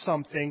that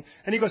something.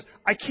 And he goes,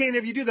 I can't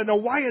have you do that. Now,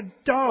 why a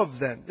dove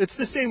then? It's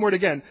the same word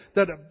again.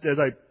 That, as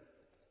I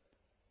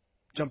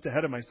jumped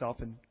ahead of myself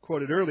and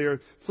quoted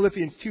earlier,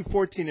 Philippians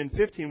 2:14 and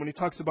 15, when he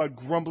talks about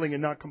grumbling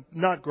and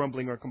not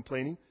grumbling or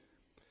complaining,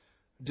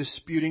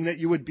 disputing, that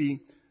you would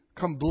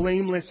become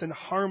blameless and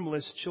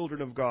harmless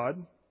children of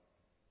God.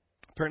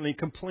 Apparently,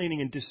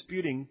 complaining and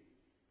disputing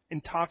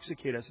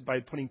intoxicate us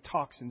by putting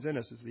toxins in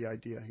us is the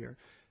idea here.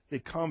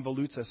 It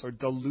convolutes us or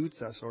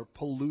dilutes us or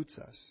pollutes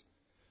us.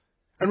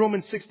 And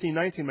Romans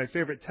 16:19, my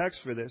favorite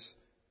text for this,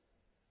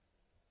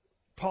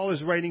 Paul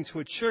is writing to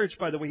a church,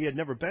 by the way, he had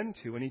never been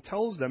to, and he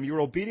tells them, your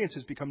obedience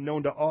has become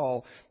known to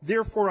all.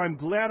 Therefore, I'm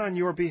glad on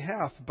your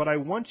behalf, but I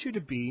want you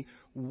to be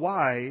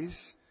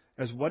wise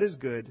in what is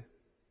good,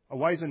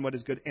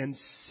 and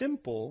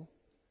simple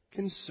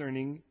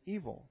concerning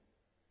evil.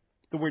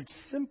 The word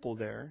simple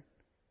there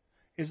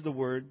is the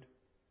word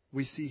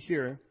we see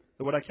here,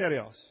 the word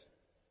akerios.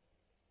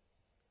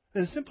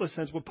 In the simplest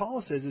sense, what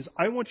Paul says is,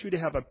 I want you to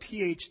have a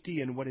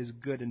PhD in what is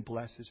good and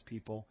blesses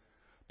people,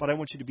 but I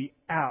want you to be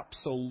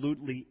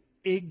absolutely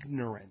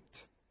ignorant,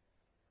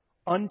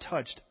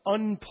 untouched,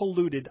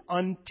 unpolluted,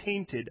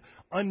 untainted,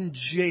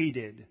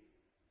 unjaded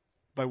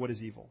by what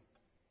is evil.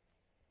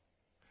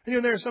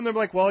 And there are some that are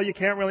like, well, you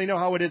can't really know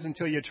how it is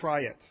until you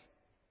try it.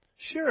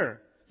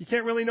 Sure. You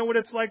can't really know what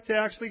it's like to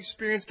actually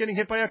experience getting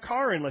hit by a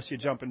car unless you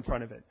jump in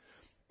front of it.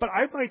 But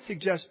I might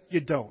suggest you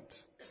don't.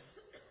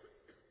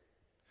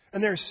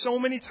 And there are so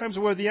many times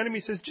where the enemy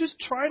says, just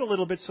try it a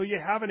little bit so you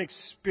have an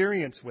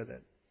experience with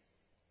it.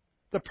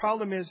 The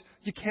problem is,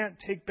 you can't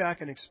take back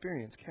an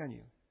experience, can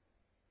you?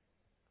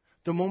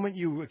 The moment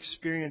you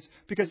experience,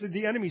 because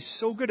the enemy's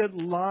so good at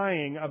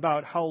lying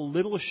about how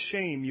little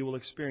shame you will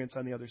experience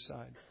on the other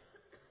side.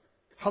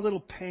 How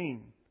little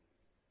pain.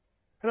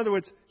 In other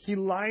words, he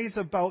lies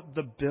about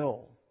the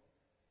bill.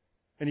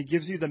 And he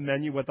gives you the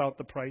menu without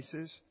the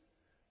prices.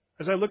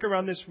 As I look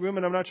around this room,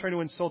 and I'm not trying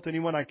to insult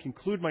anyone, I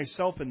include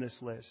myself in this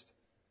list.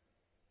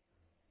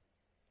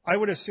 I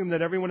would assume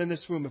that everyone in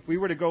this room, if we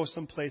were to go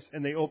someplace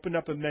and they opened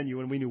up a menu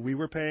and we knew we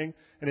were paying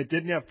and it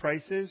didn't have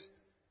prices,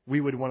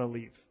 we would want to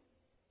leave.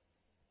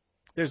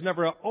 There's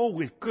never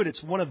good,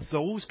 it's one of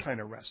those kind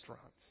of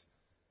restaurants.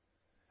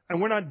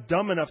 And we're not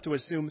dumb enough to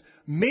assume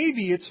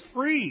maybe it's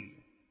free.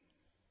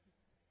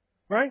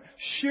 Right?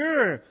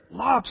 Sure,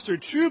 lobster,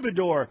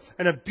 troubadour,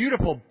 and a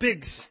beautiful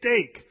big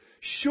steak.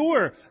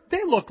 Sure,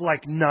 they look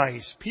like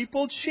nice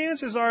people.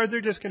 Chances are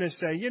they're just going to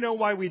say, you know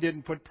why we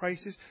didn't put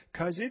prices?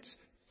 'Cause it's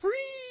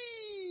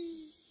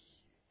free.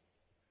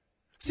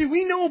 See,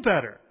 we know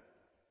better.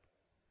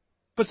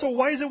 But so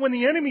why is it when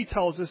the enemy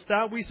tells us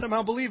that, we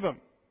somehow believe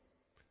him?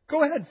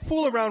 Go ahead,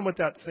 fool around with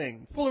that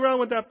thing. Fool around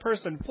with that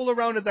person. Fool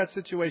around with that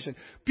situation.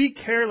 Be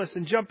careless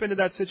and jump into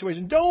that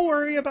situation. Don't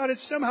worry about it.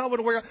 Somehow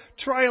it'll work out.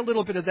 Try a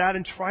little bit of that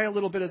and try a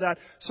little bit of that.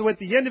 So at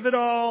the end of it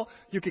all,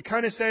 you could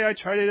kind of say, I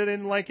tried it, I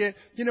didn't like it.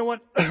 You know what?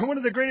 One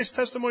of the greatest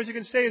testimonies you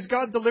can say is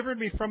God delivered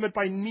me from it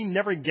by me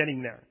never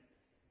getting there.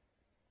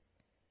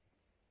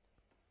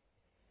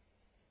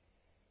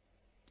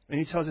 And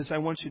he tells us, I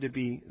want you to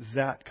be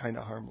that kind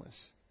of harmless.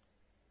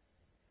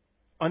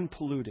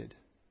 Unpolluted.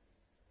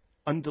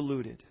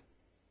 Undiluted.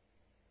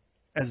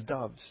 As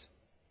doves.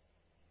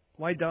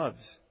 Why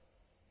doves?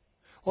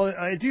 Well,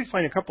 I do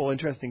find a couple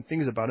interesting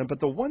things about them,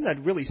 but the one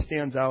that really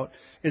stands out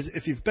is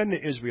if you've been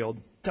to Israel,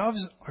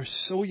 doves are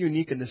so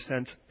unique in the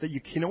sense that you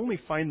can only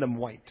find them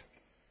white.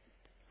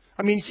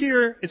 I mean,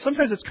 here,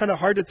 sometimes it's kind of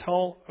hard to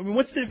tell. I mean,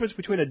 what's the difference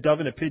between a dove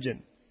and a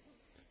pigeon?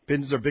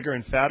 Pigeons are bigger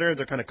and fatter.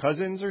 They're kind of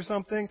cousins or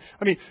something.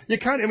 You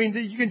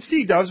can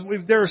see doves.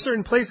 There are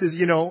certain places,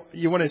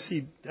 you want to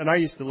see, and I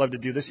used to love to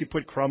do this. You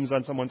put crumbs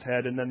on someone's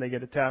head and then they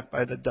get attacked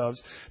by the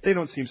doves. They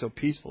don't seem so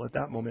peaceful at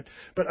that moment.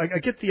 But I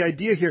get the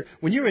idea here.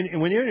 When you're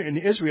in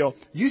Israel,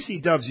 you see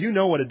doves, you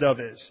know what a dove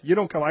is. You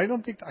don't come, I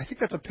think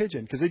that's a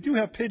pigeon, because they do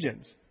have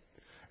pigeons.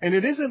 And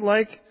it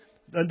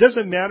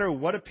doesn't matter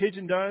what a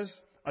pigeon does,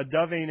 a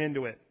dove ain't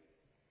into it.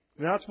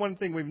 And that's one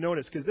thing we've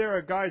noticed, because there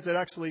are guys that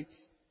actually,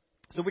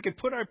 so we could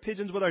put our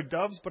pigeons with our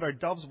doves, but our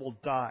doves will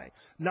die.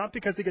 Not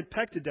because they get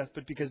pecked to death,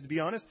 but because, to be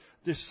honest,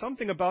 there's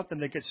something about them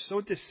that gets so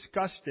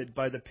disgusted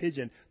by the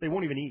pigeon, they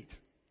won't even eat.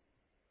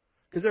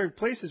 Because there are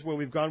places where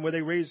we've gone where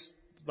they raise,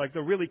 like,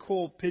 the really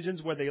cool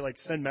pigeons where they, like,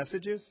 send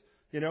messages,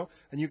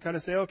 and you kind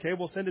of say, okay,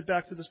 we'll send it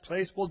back to this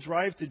place. We'll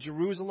drive to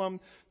Jerusalem,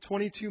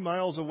 22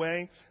 miles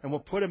away, and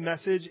we'll put a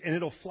message, and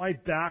it'll fly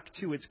back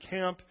to its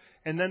camp,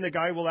 and then the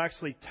guy will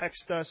actually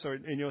text us or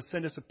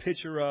send us a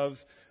picture of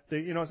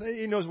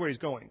he knows where he's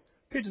going.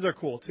 Pigeons are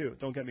cool too,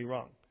 don't get me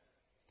wrong.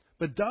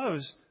 But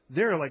doves,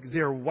 they're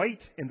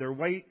white and they're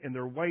white and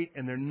they're white,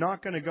 and they're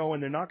not going to go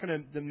and they're not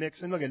going to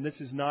mix. And look, and this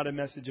is not a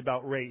message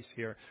about race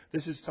here.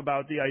 This is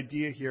about the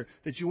idea here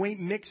that you ain't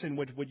mixing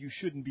with what you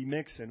shouldn't be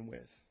mixing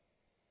with.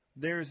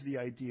 There's the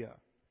idea.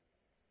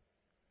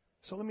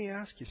 So let me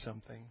ask you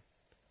something.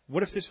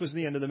 What if this was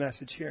the end of the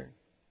message here?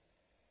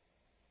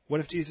 What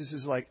if Jesus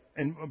is like,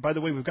 and by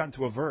the way, we've gotten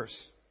to a verse.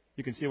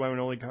 You can see why we're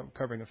only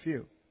covering a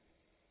few.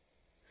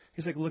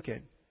 He's like, look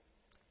it.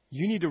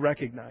 You need to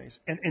recognize,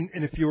 and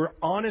if you're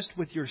honest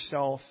with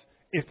yourself,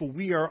 if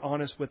we are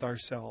honest with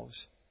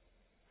ourselves,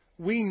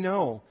 we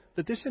know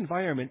that this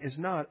environment is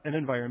not an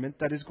environment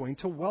that is going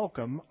to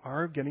welcome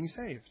our getting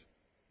saved.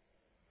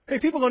 Hey,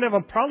 people don't have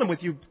a problem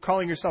with you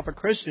calling yourself a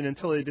Christian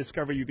until they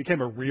discover you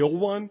became a real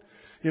one.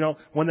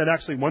 One that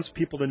actually wants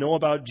people to know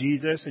about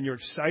Jesus, and you're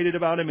excited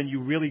about Him and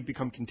you really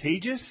become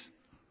contagious.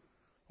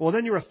 Well,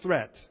 then you're a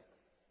threat.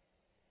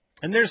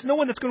 And there's no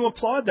one that's going to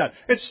applaud that.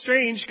 It's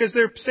strange because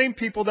they're the same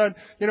people that,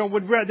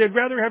 they'd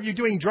rather have you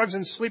doing drugs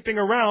and sleeping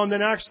around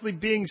than actually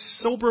being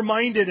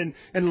sober-minded and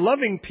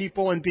loving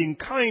people and being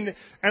kind.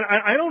 And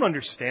I don't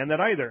understand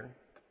that either.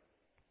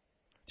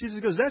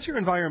 Jesus goes, that's your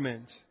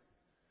environment.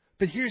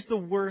 But here's the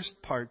worst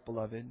part,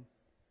 beloved.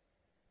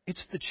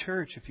 It's the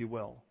church, if you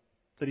will,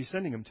 that He's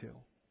sending them to.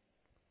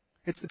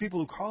 It's the people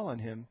who call on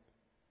Him.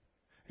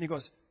 And He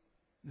goes,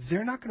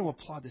 they're not going to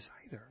applaud this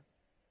either.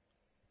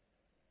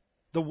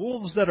 The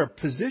wolves that are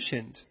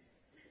positioned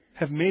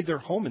have made their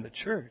home in the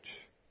church.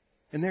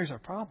 And there's our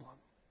problem.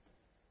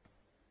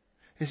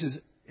 He says,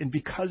 and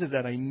because of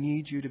that, I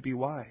need you to be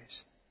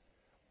wise,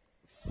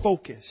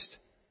 focused,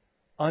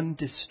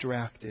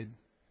 undistracted,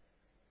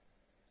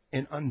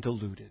 and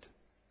undiluted.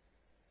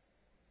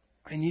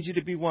 I need you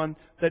to be one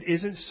that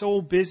isn't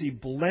so busy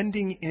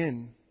blending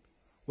in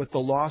with the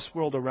lost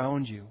world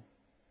around you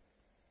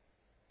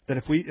that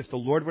if the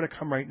Lord were to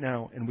come right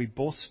now and we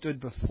both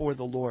stood before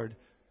the Lord,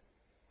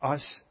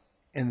 us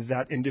and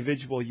that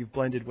individual you've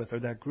blended with or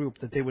that group,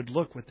 that they would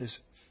look with this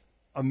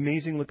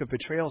amazing look of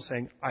betrayal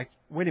saying,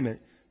 wait a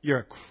minute, you're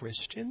a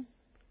Christian?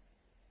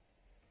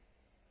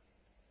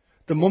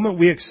 The moment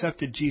we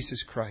accepted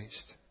Jesus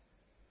Christ,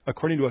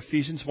 according to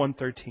Ephesians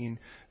 1:13,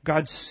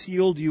 God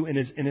sealed you in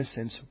His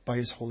innocence by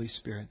His Holy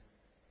Spirit.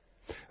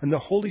 And the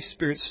Holy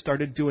Spirit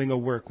started doing a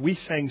work. We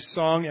sang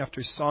song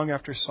after song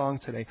after song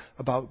today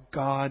about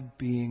God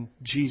being,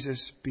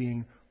 Jesus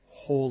being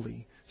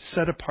holy,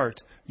 set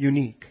apart,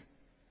 unique.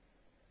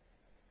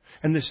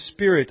 And the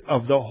Spirit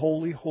of the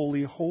Holy,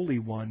 Holy, Holy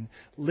One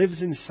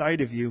lives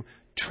inside of you,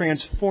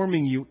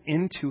 transforming you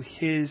into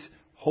His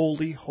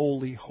holy,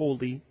 holy,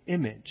 holy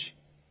image.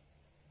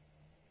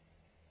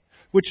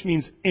 Which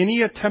means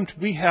any attempt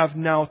we have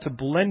now to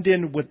blend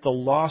in with the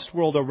lost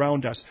world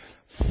around us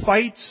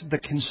fights the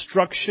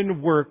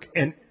construction work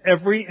and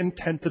every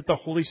intent that the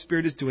Holy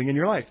Spirit is doing in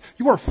your life.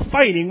 You are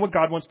fighting what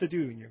God wants to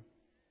do in you.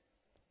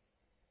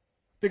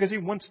 Because He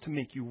wants to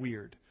make you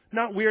weird.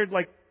 Not weird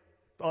like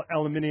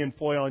aluminium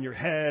foil on your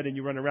head and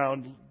you run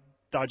around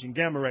dodging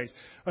gamma rays.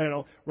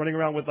 Running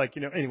around with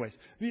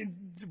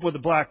with a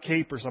black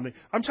cape or something.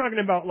 I'm talking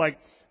about like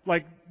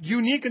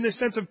unique in the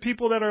sense of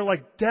people that are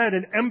like dead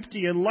and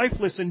empty and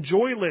lifeless and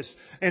joyless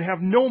and have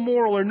no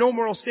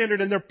moral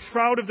standard, and they're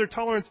proud of their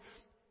tolerance.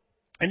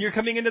 And you're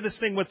coming into this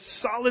thing with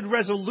solid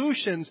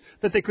resolutions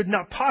that they could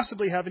not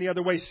possibly have any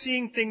other way,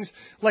 seeing things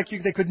like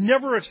they could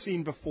never have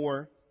seen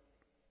before.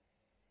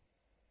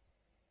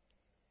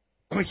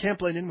 We can't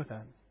blend in with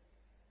that.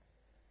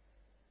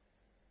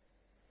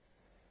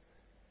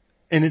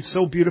 And it's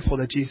so beautiful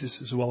that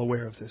Jesus is well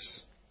aware of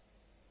this.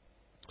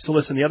 So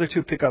listen, the other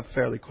two pick up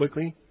fairly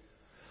quickly.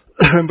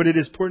 But it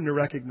is important to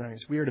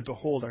recognize we are to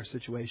behold our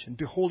situation,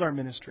 behold our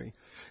ministry.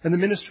 And the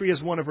ministry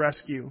is one of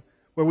rescue,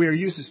 where we are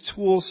used as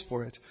tools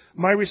for it.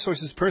 My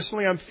resources,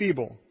 personally, I'm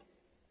feeble.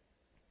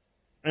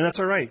 And that's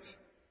all right.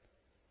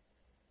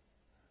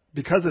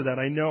 Because of that,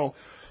 I know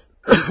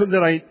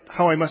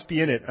how I must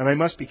be in it. And I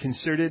must be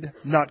concerted,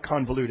 not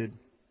convoluted.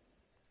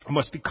 I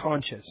must be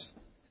conscious,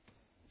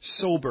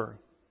 sober,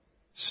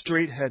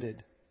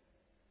 straight-headed,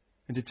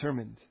 and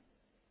determined.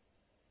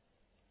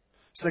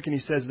 Second, he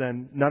says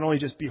then, not only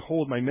just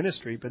behold my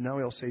ministry, but now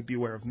he'll say,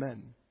 beware of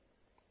men.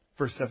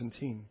 Verse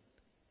 17.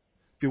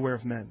 Beware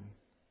of men.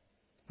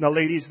 Now,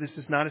 ladies, this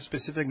is not a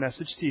specific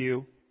message to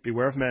you.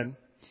 Beware of men.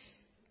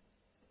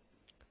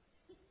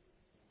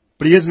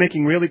 But he is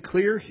making really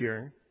clear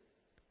here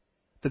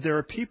that there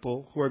are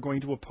people who are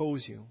going to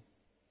oppose you.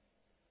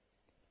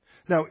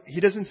 Now,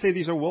 he doesn't say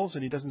these are wolves,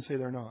 and he doesn't say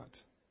they're not.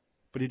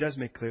 But he does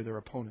make clear they're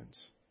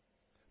opponents.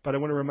 But I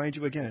want to remind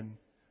you again,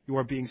 you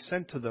are being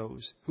sent to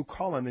those who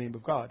call on the name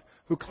of God,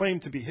 who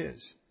claim to be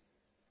his.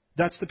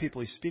 That's the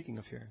people he's speaking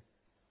of here.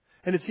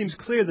 And it seems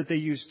clear that they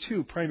use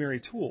two primary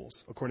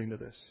tools, according to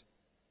this.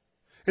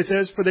 It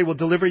says, for they will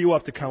deliver you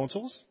up to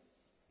councils,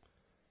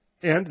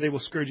 and they will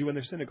scourge you in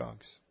their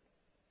synagogues.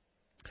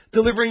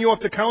 Delivering you up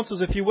to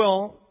councils, if you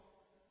will,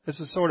 this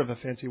is sort of a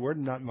fancy word,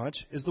 not much,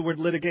 is the word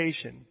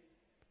litigation.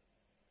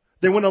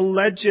 They want to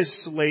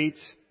legislate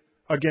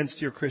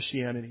against your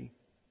Christianity.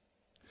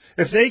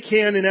 If they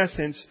can, in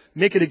essence,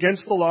 make it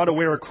against the law to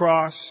wear a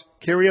cross,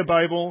 carry a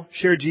Bible,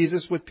 share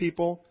Jesus with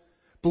people,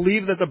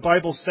 believe that the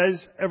Bible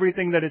says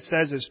everything that it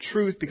says is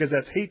truth because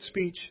that's hate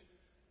speech.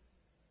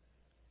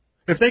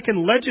 If they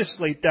can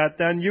legislate that,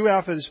 then you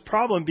have this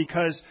problem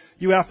because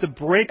you have to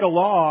break a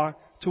law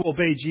to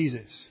obey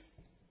Jesus.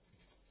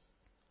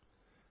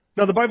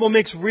 Now, the Bible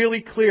makes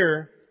really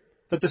clear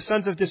that the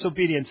sons of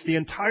disobedience, the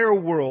entire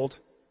world,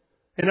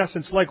 in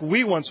essence, like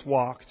we once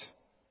walked,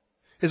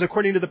 is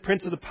according to the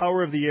prince of the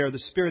power of the air, the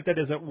spirit that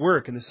is at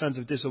work in the sons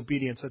of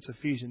disobedience. That's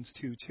Ephesians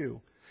 2:2.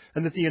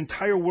 And that the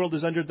entire world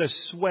is under the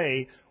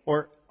sway,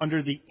 or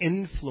under the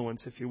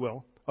influence, if you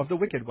will, of the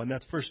wicked one.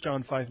 That's 1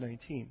 John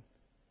 5:19.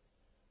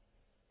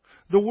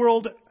 The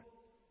world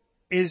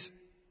is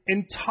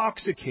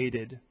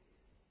intoxicated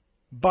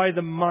by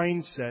the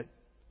mindset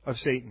of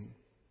Satan.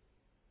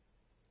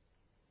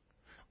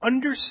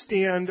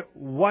 Understand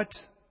what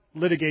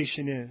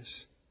litigation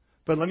is.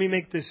 But let me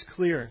make this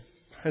clear.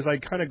 As I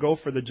kind of go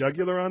for the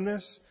jugular on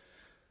this,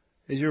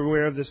 as you're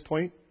aware of this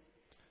point,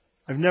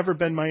 I've never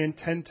been my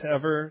intent to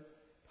ever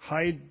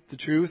hide the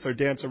truth or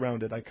dance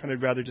around it. I kind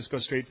of rather just go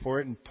straight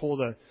for it and pull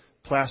the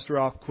plaster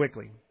off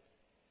quickly.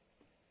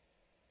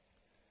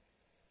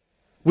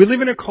 We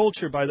live in a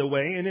culture, by the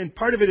way, and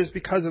part of it is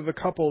because of a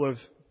couple of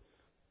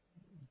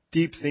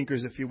deep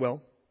thinkers, if you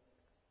will,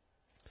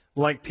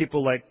 like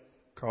people like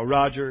Carl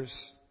Rogers,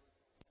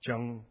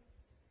 Jung,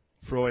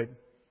 Freud,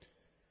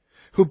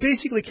 who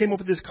basically came up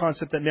with this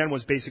concept that man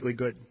was basically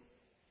good.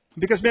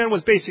 Because man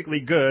was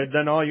basically good,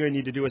 then all you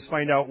need to do is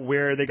find out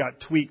where they got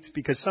tweaked,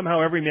 because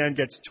somehow every man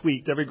gets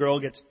tweaked, every girl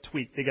gets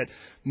tweaked, they get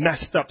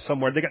messed up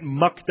somewhere, they get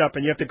mucked up,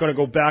 and you have to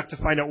go back to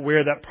find out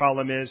where that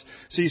problem is.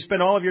 So you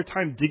spend all of your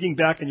time digging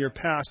back in your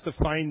past to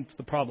find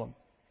the problem.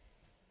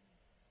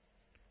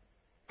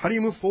 How do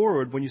you move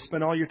forward when you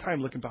spend all your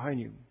time looking behind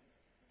you?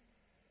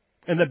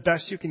 And the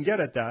best you can get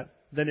at that,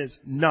 then, is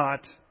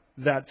not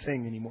that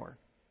thing anymore.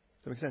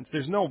 Does that make sense?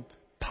 There's no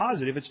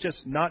positive, it's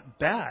just not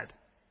bad.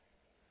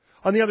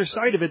 On the other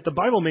side of it, the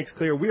Bible makes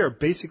clear we are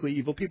basically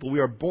evil people. We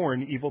are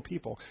born evil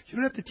people. You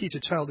don't have to teach a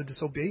child to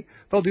disobey.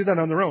 They'll do that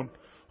on their own.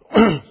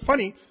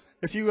 Funny,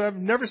 if you have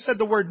never said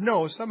the word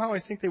no, somehow I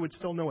think they would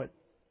still know it.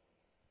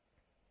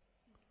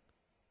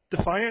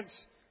 Defiance.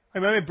 I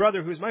mean, my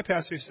brother, who's my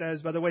pastor,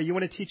 says, by the way, you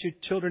want to teach your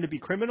children to be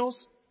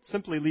criminals?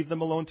 Simply leave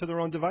them alone to their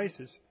own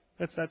devices.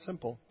 That's that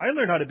simple. I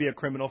learned how to be a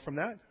criminal from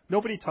that.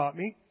 Nobody taught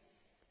me.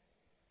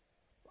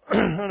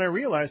 And I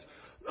realized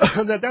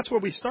that that's where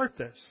we start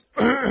this.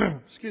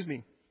 Excuse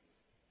me.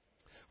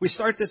 We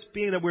start this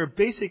being that we're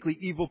basically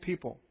evil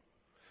people.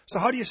 So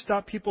how do you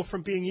stop people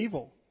from being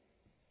evil?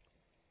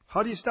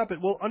 How do you stop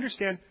it? Well,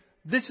 understand,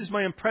 this is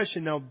my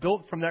impression now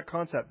built from that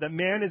concept, that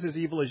man is as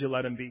evil as you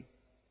let him be.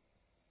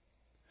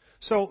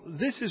 So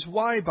this is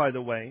why, by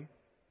the way,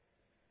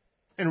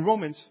 in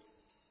Romans,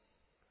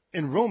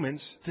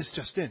 this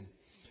just in.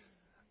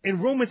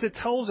 In Romans, it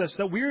tells us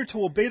that we are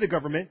to obey the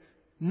government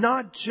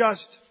not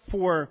just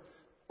for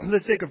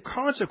the sake of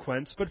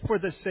consequence, but for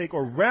the sake,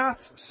 or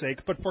wrath's sake,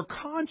 but for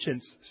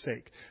conscience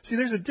sake. See,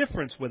 there's a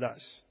difference with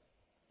us.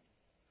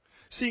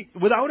 See,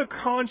 without a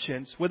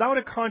conscience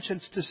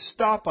to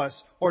stop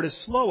us or to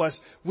slow us,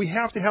 we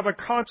have to have a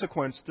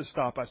consequence to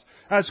stop us.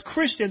 As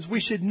Christians, we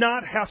should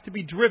not have to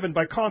be driven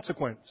by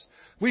consequence.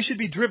 We should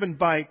be driven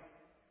by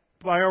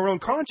our own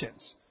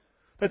conscience.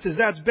 That says,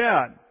 that's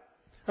bad.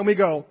 And we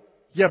go,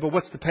 yeah, but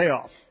what's the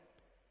payoff?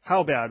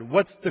 How bad?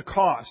 What's the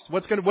cost?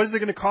 What is it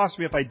going to cost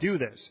me if I do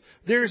this?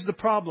 There's the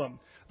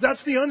problem.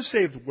 That's the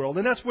unsaved world,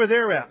 and that's where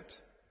they're at.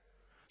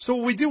 So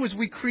what we do is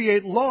we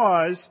create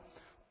laws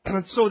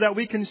so that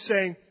we can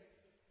say,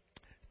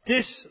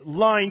 this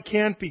line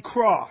can't be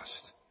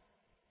crossed.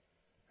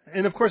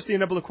 And of course the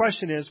inevitable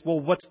question is, well,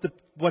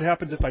 what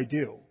happens if I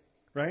do?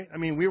 Right? I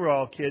mean, we were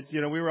all kids, we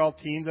were all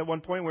teens at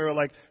one point. We were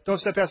like, don't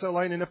step past that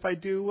line, and if I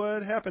do,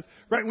 what happens?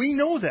 Right? We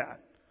know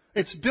that.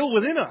 It's built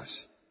within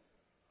us.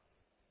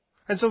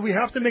 And so we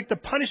have to make the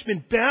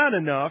punishment bad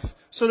enough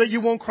so that you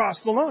won't cross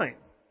the line.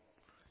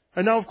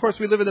 And now, of course,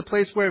 we live in a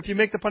place where if you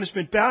make the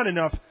punishment bad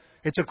enough,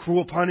 It's a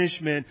cruel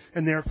punishment,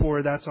 and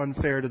therefore that's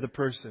unfair to the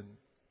person.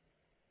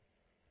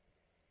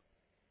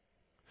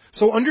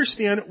 So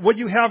understand what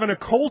you have in a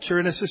culture,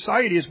 in a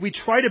society, is we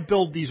try to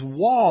build these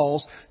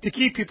walls to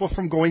keep people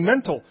from going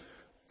mental.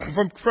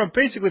 From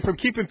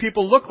keeping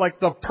people look like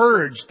the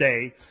purge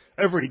day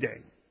every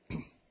day.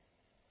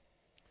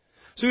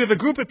 So you have a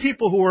group of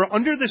people who are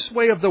under the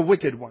sway of the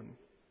wicked one.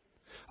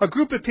 A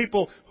group of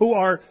people who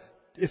are,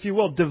 if you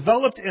will,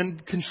 developed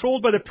and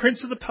controlled by the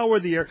prince of the power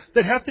of the air,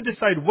 that have to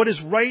decide what is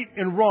right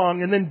and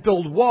wrong and then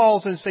build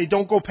walls and say,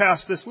 don't go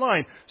past this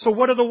line. So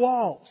what are the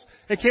walls?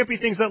 It can't be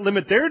things that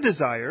limit their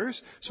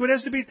desires, so it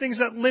has to be things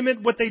that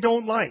limit what they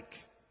don't like.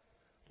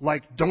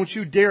 Like, don't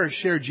you dare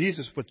share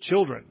Jesus with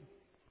children.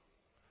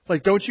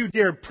 Like, don't you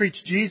dare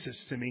preach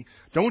Jesus to me.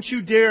 Don't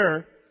you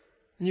dare,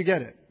 and you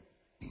get it.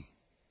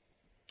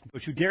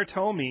 Don't you dare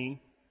tell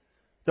me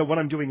that what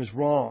I'm doing is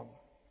wrong.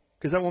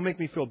 Because that will make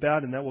me feel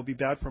bad, and that will be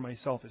bad for my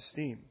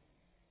self-esteem.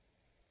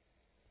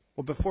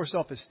 Well, before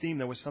self-esteem,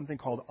 there was something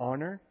called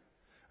honor.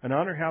 And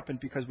honor happened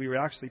because we were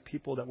actually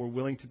people that were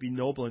willing to be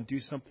noble and do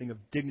something of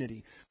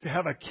dignity. To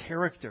have a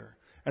character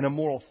and a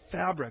moral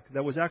fabric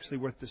that was actually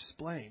worth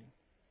displaying.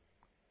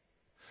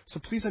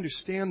 So please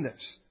understand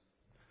this.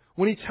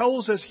 When he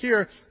tells us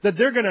here that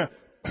they're going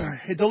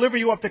to deliver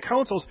you up to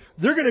councils,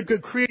 they're going to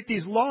create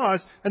these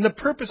laws, and the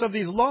purpose of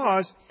these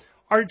laws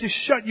are to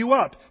shut you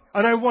up.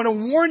 And I want to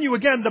warn you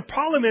again, the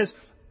problem is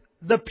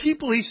the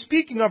people he's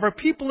speaking of are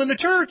people in the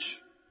church.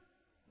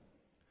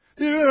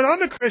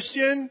 I'm a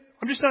Christian.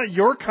 I'm just not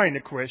your kind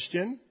of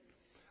Christian.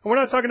 And we're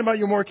not talking about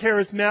you're more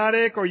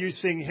charismatic or you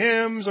sing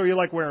hymns or you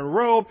like wearing a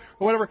robe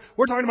or whatever.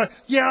 We're talking about,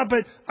 yeah,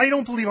 but I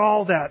don't believe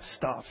all that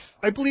stuff.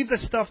 I believe the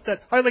stuff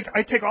that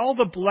I take all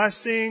the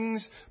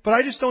blessings, but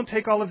I just don't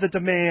take all of the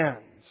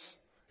demands.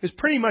 It's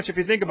pretty much, if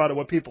you think about it,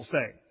 what people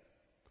say.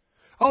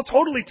 I'll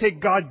totally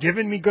take God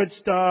giving me good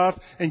stuff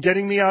and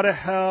getting me out of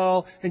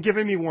hell and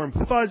giving me warm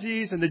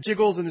fuzzies and the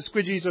jiggles and the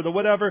squidgies or the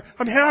whatever.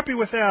 I'm happy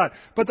with that.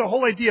 But the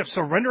whole idea of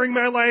surrendering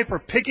my life or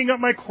picking up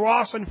my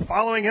cross and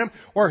following Him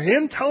or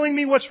Him telling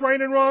me what's right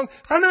and wrong,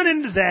 I'm not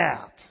into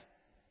that.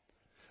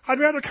 I'd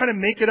rather kind of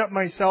make it up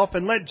myself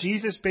and let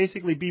Jesus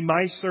basically be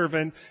my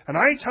servant and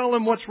I tell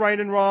Him what's right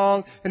and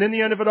wrong, and in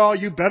the end of it all,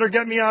 you better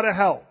get me out of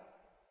hell.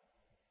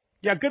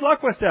 Yeah, good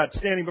luck with that,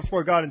 standing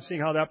before God and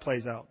seeing how that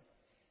plays out.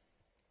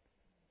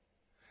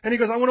 And he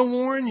goes, I want to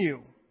warn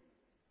you.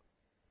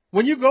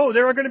 When you go,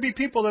 there are going to be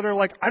people that are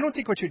like, I don't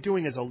think what you're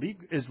doing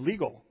is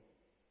legal.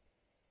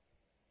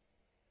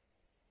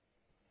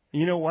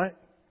 You know what?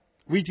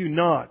 We do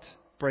not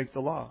break the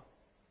law.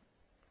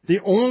 The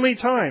only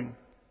time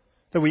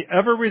that we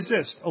ever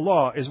resist a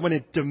law is when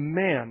it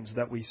demands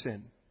that we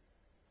sin.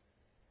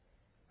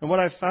 And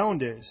what I've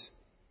found is,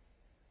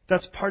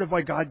 that's part of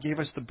why God gave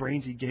us the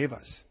brains He gave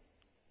us.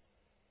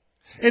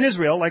 In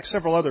Israel, like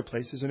several other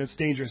places, and it's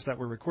dangerous that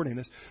we're recording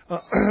this,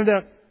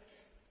 that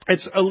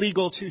it's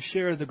illegal to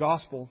share the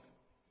gospel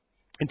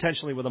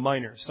intentionally with a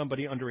minor,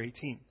 somebody under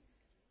 18.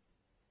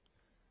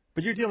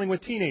 But you're dealing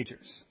with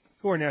teenagers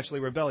who are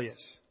naturally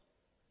rebellious.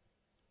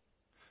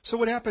 So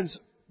what happens,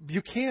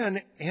 you can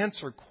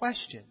answer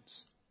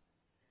questions.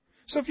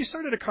 So if you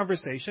started a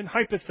conversation,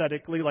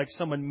 hypothetically, like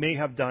someone may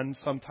have done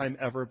sometime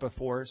ever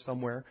before,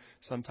 somewhere,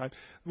 sometime,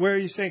 where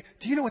you say,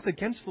 do you know it's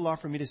against the law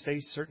for me to say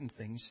certain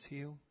things to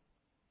you?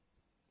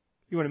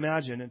 You would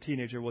imagine a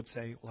teenager would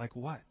say, like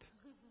what?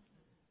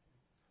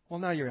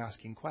 Well, now you're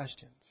asking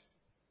questions.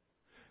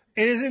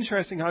 It is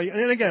interesting how you,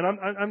 and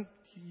again,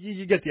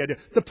 you get the idea.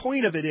 The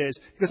point of it is,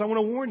 because I want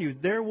to warn you,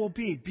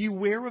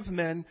 beware of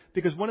men,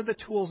 because one of the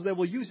tools they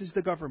will use is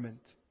the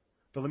government.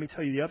 But let me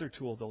tell you the other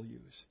tool they'll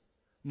use.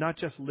 Not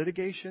just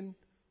litigation,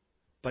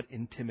 but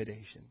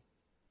intimidation.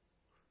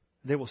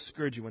 They will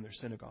scourge you in their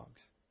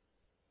synagogues.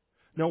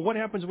 Now, what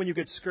happens when you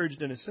get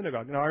scourged in a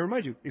synagogue? Now, I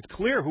remind you, it's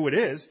clear who it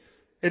is.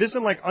 It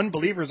isn't like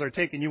unbelievers are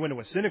taking you into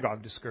a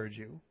synagogue to scourge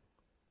you.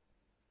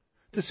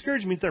 To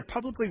scourge means they're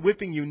publicly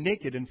whipping you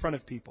naked in front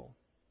of people.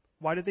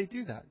 Why do they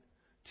do that?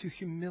 To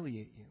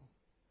humiliate you.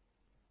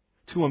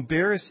 To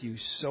embarrass you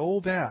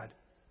so bad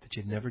that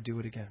you'd never do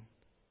it again.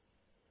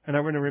 And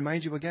I want to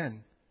remind you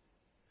again,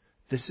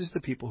 this is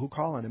the people who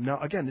call on Him. Now,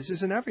 again, this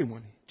isn't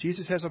everyone.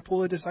 Jesus has a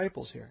pool of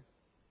disciples here.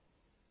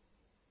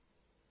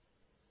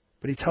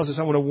 But He tells us,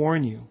 I want to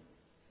warn you.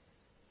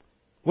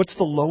 What's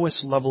the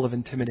lowest level of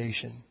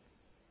intimidation?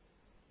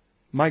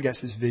 My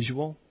guess is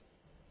visual,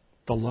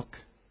 the look,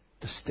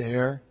 the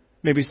stare.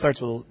 Maybe it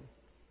starts with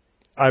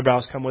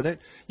eyebrows come with it.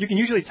 You can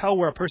usually tell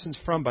where a person's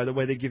from by the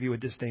way they give you a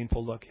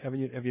disdainful look. Have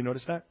you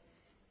noticed that?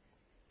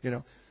 You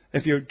know,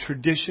 if you're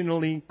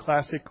traditionally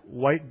classic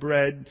white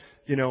bread,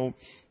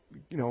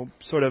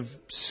 sort of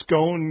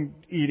scone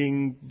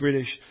eating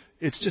British,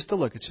 it's just a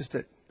look. It's just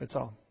it. That's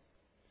all.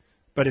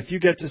 But if you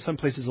get to some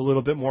places a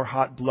little bit more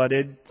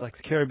hot-blooded, like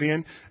the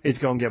Caribbean, it's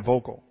going to get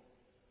vocal.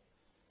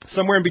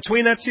 Somewhere in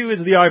between that two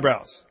is the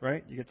eyebrows,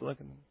 right? You get to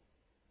look and the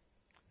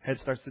head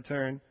starts to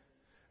turn.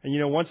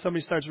 And once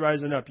somebody starts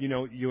rising up,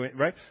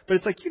 right? But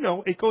it's like,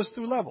 it goes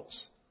through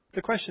levels.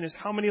 The question is,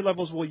 how many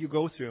levels will you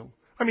go through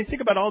I mean,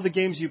 think about all the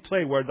games you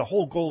play where the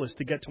whole goal is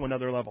to get to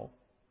another level.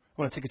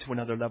 I want to take it to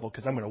another level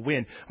because I'm going to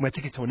win. I'm going to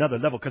take it to another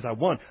level because I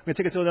won. I'm going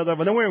to take it to another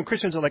level. And then when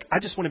Christians are like, I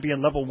just want to be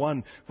on level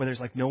 1 where there's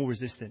like no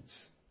resistance.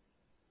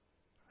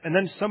 And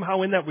then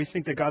somehow in that we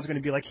think that God's going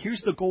to be like,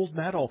 here's the gold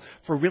medal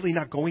for really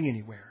not going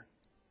anywhere.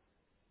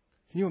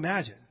 Can you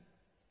imagine?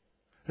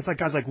 It's like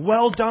God's like,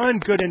 well done,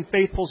 good and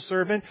faithful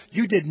servant.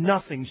 You did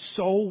nothing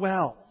so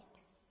well.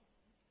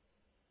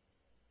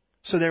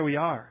 So there we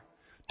are.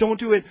 Don't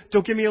do it.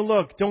 Don't give me a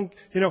look. Don't,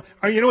 you know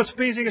what's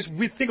amazing is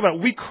we think about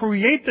it. We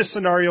create the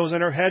scenarios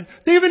in our head.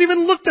 They haven't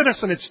even looked at us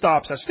and it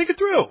stops us. Think it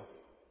through.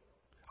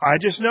 I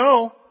just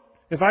know.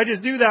 If I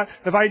just do that,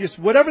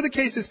 whatever the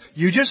case is,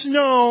 you just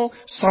know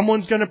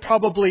someone's going to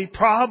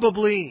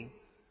probably.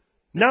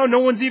 Now no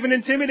one's even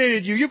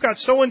intimidated you. You got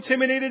so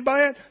intimidated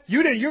by it,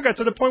 you got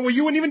to the point where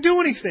you wouldn't even do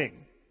anything.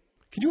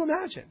 Can you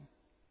imagine?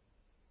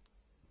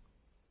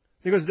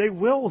 Because they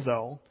will,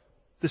 though.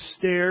 The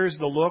stares,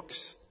 the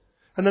looks,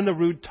 and then the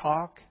rude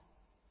talk.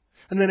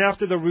 And then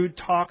after the rude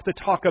talk, the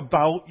talk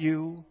about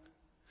you.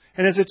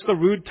 And as it's the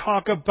rude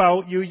talk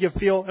about you, you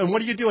feel, and what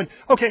are you doing?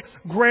 Okay,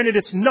 granted,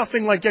 it's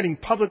nothing like getting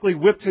publicly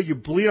whipped till you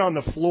bleed on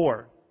the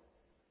floor.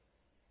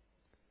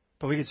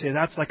 But we could say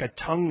that's like a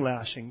tongue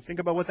lashing. Think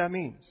about what that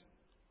means.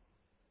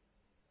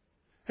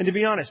 And to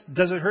be honest,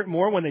 does it hurt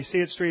more when they say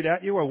it straight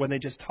at you or when they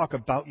just talk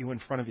about you in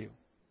front of you?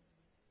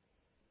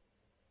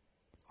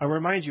 I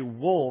remind you,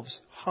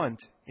 wolves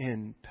hunt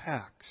in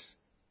packs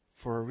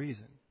for a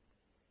reason.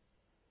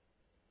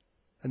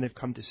 And they've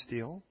come to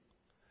steal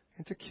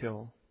and to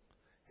kill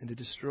and to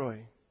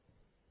destroy.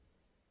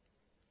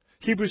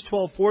 Hebrews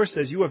 12:4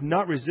 says, you have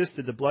not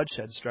resisted the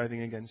bloodshed,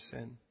 striving against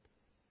sin.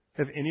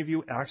 Have any of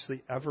you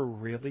actually ever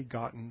really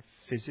gotten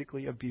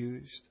physically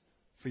abused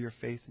for your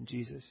faith in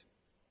Jesus?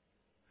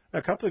 Now,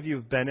 a couple of you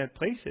have been at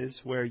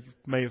places where you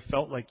may have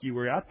felt like you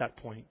were at that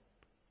point.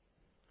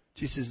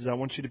 Jesus says, I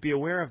want you to be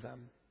aware of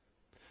them.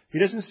 He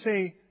doesn't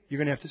say you're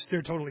going to have to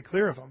steer totally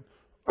clear of them.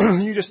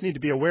 You just need to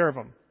be aware of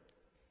them.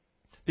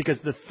 Because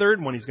the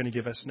third one he's going to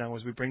give us now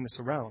as we bring this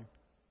around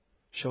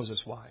shows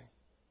us why.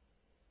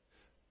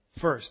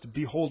 First,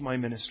 behold my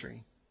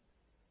ministry.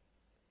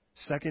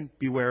 Second,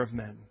 beware of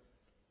men.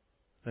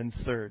 Then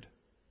third,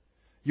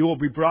 you will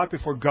be brought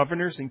before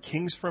governors and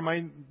kings for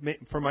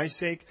my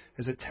sake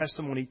as a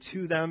testimony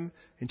to them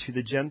and to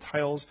the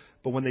Gentiles.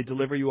 But when they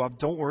deliver you up,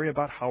 don't worry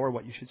about how or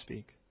what you should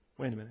speak.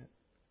 Wait a minute.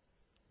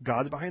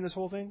 God's behind this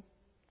whole thing?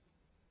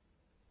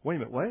 Wait a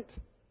minute, what?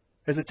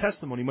 As a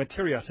testimony,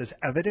 materias, as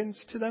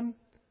evidence to them?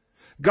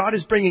 God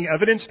is bringing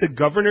evidence to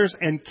governors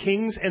and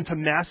kings and to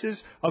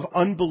masses of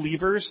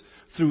unbelievers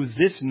through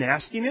this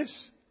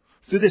nastiness,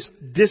 through this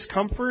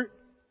discomfort.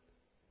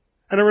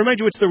 And I remind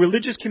you, it's the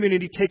religious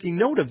community taking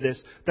note of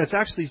this that's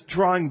actually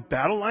drawing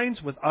battle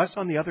lines with us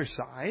on the other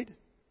side.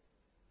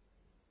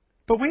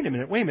 But wait a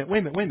minute.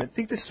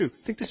 Think this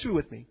through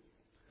with me.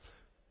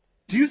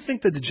 Do you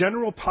think that the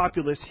general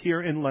populace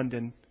here in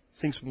London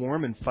thinks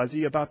warm and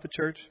fuzzy about the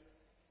church?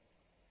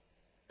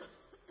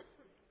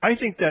 I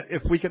think that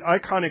if we could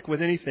iconic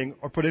with anything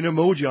or put an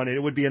emoji on it, it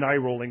would be an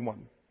eye-rolling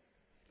one.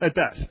 At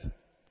best.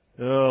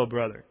 Oh,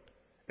 brother.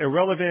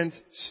 Irrelevant,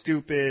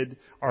 stupid,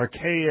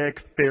 archaic,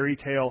 fairy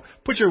tale.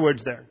 Put your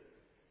words there.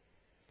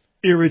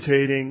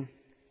 Irritating,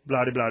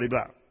 blah, blah, blah,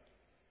 blah.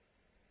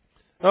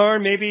 Or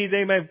maybe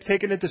they may have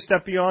taken it a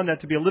step beyond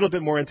that to be a little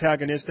bit more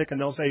antagonistic,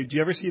 and they'll say, do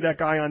you ever see that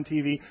guy on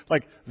TV?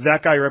 Like,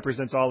 that guy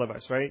represents all of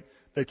us, right?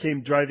 That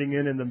came driving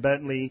in the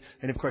Bentley,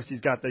 and of course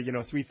he's got the,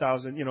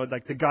 3,000,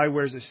 like the guy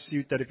wears a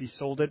suit that if he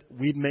sold it,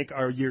 we'd make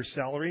our year's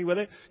salary with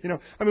it.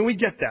 We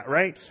get that,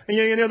 right? And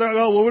they're like,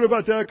 oh, well, what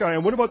about that guy?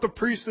 And what about the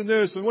priest and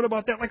this? And what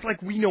about that?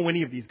 Like we know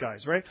any of these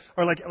guys, right?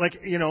 Or like,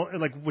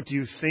 what do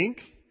you think?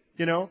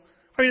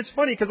 It's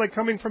funny because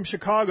coming from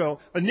Chicago,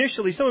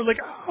 initially someone was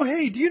like, oh,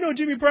 hey, do you know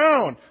Jimmy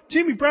Brown?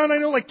 Jimmy Brown, I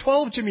know like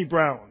 12 Jimmy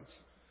Browns.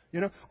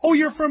 Oh,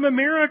 you're from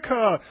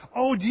America.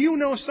 Oh, do you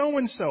know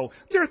so-and-so?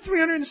 There are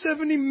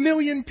 370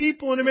 million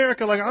people in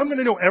America. Like, I'm going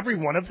to know every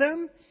one of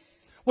them?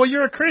 Well,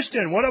 you're a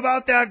Christian. What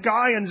about that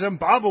guy in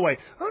Zimbabwe?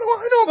 I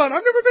know about it.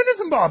 I've never been to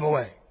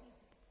Zimbabwe.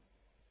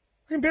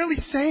 I can barely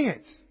say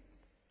it.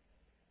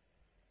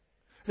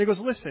 And he goes,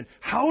 listen,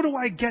 how do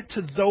I get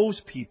to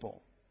those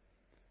people?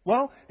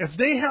 Well, if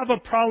they have a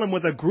problem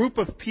with a group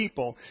of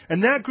people,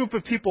 and that group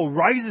of people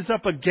rises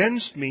up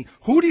against me,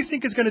 who do you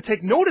think is going to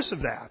take notice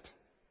of that?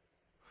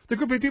 The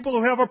group of people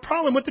who have a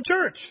problem with the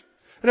church.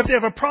 And if they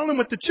have a problem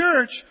with the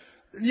church,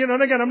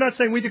 and again, I'm not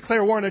saying we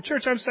declare war on the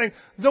church. I'm saying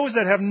those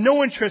that have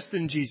no interest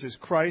in Jesus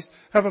Christ,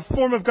 have a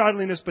form of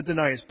godliness but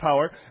deny His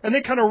power, and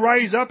they kind of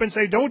rise up and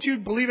say, don't you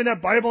believe in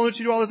that Bible? Don't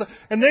you do all this stuff?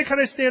 And they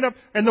kind of stand up,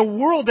 and the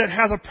world that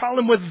has a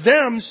problem with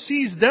them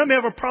sees them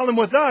have a problem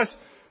with us.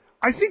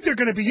 I think they're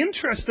going to be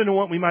interested in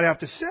what we might have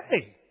to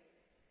say.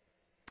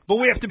 But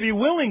we have to be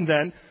willing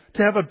then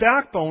to have a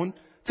backbone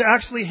to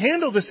actually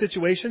handle the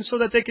situation so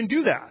that they can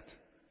do that.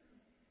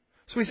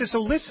 So he says, so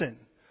listen,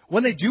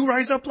 when they do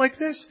rise up like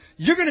this,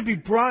 you're going to be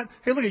brought,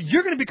 you're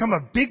going to become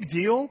a big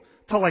deal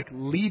to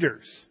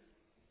leaders.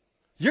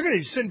 You're going to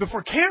be sitting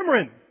before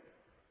Cameron.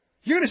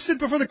 You're going to sit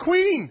before the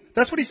queen.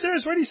 That's what he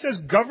says, right? He says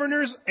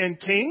governors and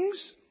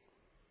kings.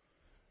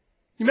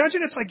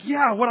 Imagine it's like,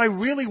 yeah, what I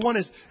really want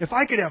is if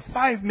I could have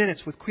 5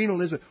 minutes with Queen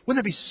Elizabeth,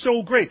 wouldn't that be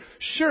so great?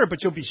 Sure,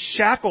 but you'll be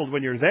shackled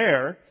when you're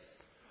there.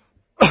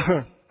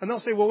 And they'll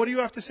say, well, what do you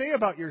have to say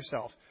about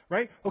yourself?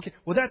 Right? Okay,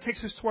 well, that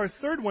takes us to our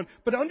third one.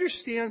 But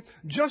understand,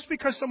 just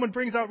because someone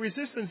brings out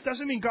resistance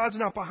doesn't mean God's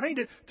not behind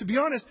it. To be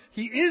honest,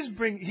 He is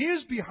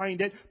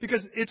behind it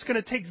because it's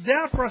going to take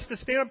that for us to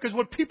stand up, because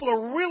what people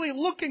are really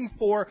looking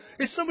for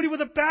is somebody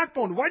with a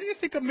backbone. Why do you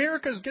think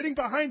America is getting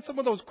behind some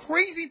of those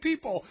crazy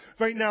people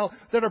right now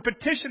that are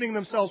petitioning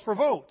themselves for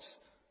votes?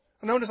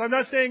 And notice, I'm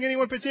not saying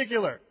anyone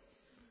particular.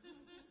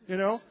 You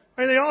know?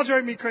 I mean, they all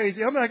drive me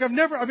crazy.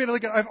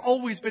 I've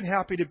always been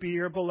happy to be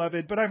here,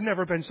 beloved, but I've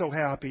never been so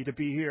happy to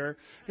be here.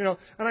 You know,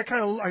 and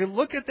I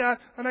look at that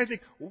and I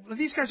think, well,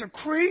 these guys are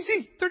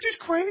crazy. They're just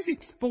crazy.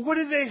 But what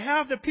do they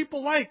have that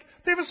people like?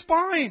 They have a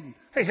spine.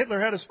 Hey, Hitler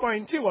had a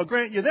spine too, I'll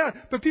grant you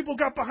that. But people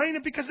got behind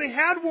it because they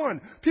had one.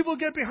 People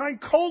get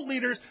behind cult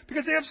leaders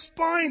because they have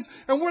spines.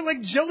 And we're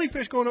like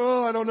jellyfish going,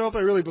 oh, I don't know if I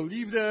really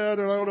believe that,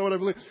 or I don't know what I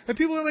believe. And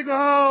people are like,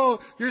 oh,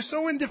 you're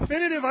so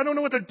indefinitive, I don't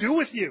know what to do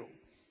with you.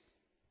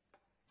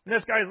 And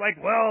this guy's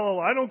like, well,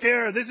 I don't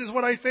care. This is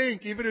what I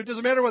think. Even if it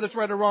doesn't matter whether it's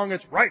right or wrong,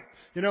 it's right.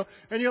 You know?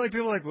 And you're like,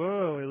 people are like,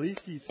 whoa, at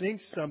least he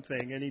thinks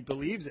something and he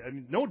believes it. I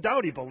mean, no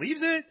doubt he believes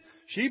it.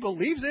 She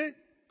believes it.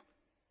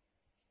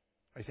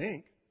 I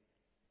think.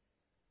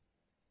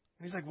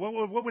 And he's like, what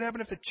would happen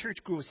if the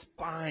church grew a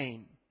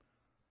spine?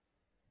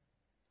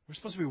 We're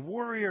supposed to be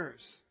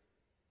warriors.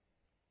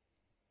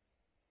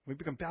 We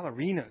become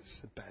ballerinas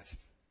at best.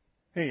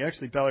 Hey,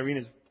 actually,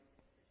 ballerinas,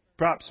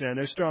 props, man.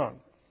 They're strong.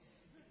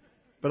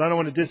 But I don't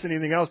want to diss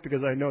anything else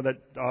because I know that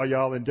all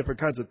y'all in different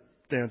kinds of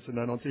dance and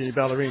I don't see any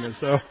ballerinas.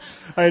 So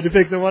I had to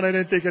pick the one I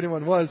didn't think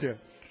anyone was here.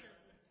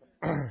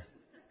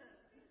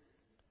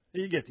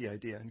 You get the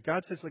idea. And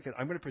God says, look,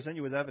 I'm going to present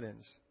you with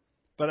evidence.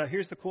 But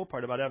here's the cool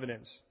part about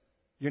evidence.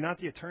 You're not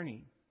the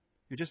attorney.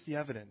 You're just the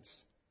evidence.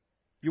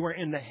 You are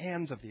in the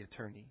hands of the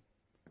attorney.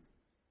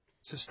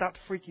 So stop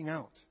freaking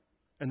out.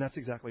 And that's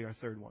exactly our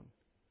third one.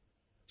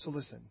 So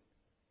listen.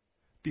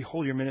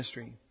 Behold your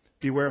ministry.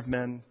 Beware of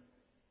men.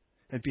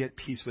 And be at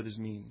peace with his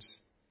means.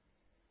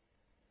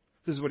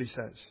 This is what he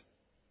says.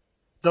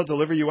 They'll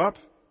deliver you up.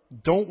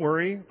 Don't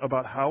worry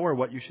about how or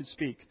what you should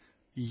speak.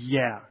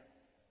 Yeah.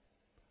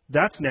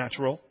 That's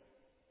natural.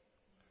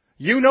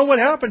 You know what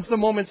happens the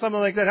moment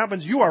something like that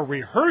happens. You are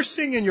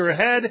rehearsing in your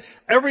head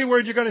every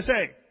word you're going to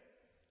say.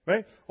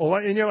 Right? Oh,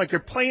 and you're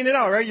playing it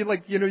out, right? You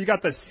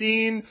got the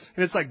scene,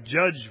 and it's like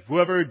Judge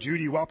whoever,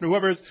 Judy Wapner,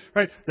 whoever's,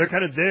 right? They're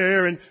kind of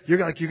there, and you're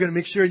going to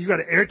make sure you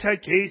got an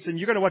airtight case, and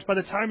you're going to watch by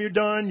the time you're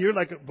done, you're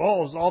like,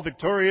 balls, all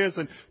victorious,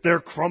 and they're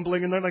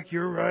crumbling, and they're like,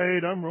 you're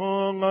right, I'm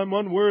wrong, I'm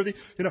unworthy,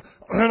 and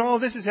all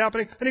this is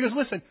happening. And he goes,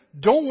 listen,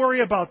 don't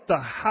worry about the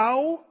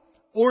how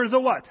or the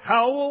what.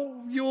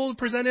 How you'll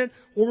present it,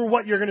 or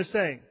what you're going to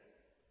say.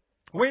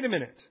 Wait a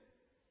minute.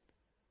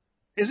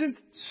 Isn't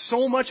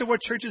so much of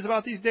what church is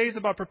about these days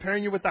about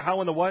preparing you with the how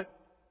and the what?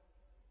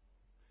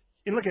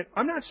 And look,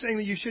 I'm not saying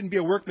that you shouldn't be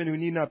a workman who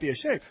need not be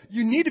ashamed.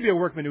 You need to be a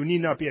workman who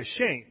need not be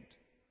ashamed.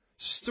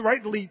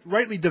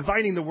 Rightly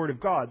dividing the word of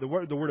God, the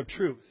word of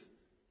truth.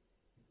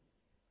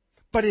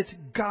 But it's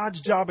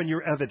God's job and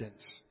your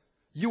evidence.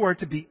 You are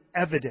to be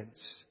evidence.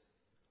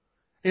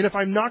 And if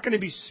I'm not going to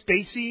be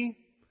spacey,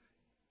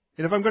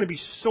 and if I'm going to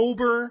be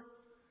sober,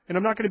 and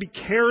I'm not going to be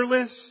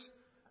careless,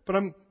 but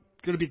I'm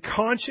going to be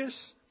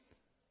conscious,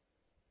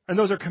 and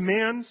those are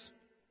commands.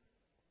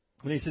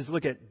 When he says,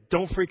 look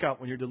don't freak out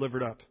when you're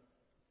delivered up.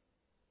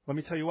 Let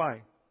me tell you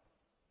why.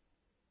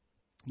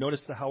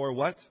 Notice the how or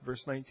what,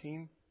 verse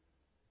 19.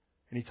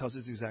 And he tells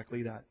us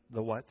exactly that.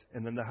 The what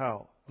and then the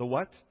how. The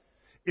what?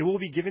 It will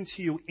be given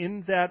to you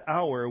in that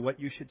hour what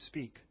you should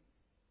speak.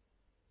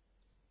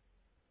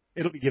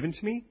 It'll be given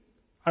to me.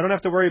 I don't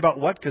have to worry about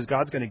what because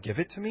God's going to give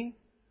it to me.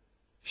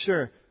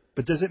 Sure.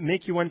 But does it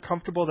make you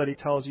uncomfortable that he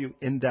tells you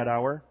in that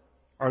hour?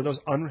 Are those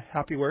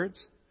unhappy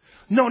words?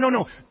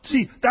 No.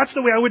 See, that's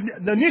the way I would,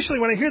 initially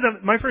when I hear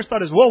that, my first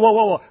thought is,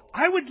 whoa.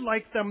 I would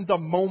like them the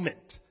moment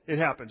it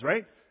happens,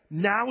 right?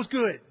 Now is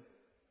good.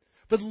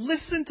 But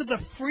listen to the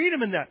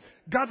freedom in that.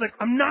 God's like,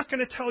 I'm not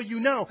going to tell you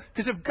now.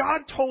 Because if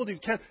God told you,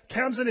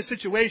 Cam's in a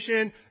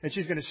situation, and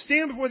she's going to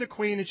stand before the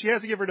queen, and she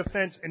has to give her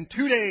defense in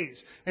 2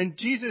 days. And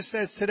Jesus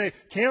says today,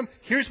 Cam,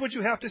 here's what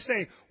you have to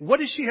say. What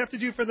does she have to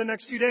do for the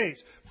next 2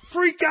 days?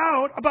 Freak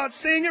out about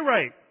saying it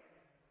right.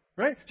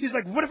 Right? She's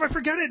like, what if I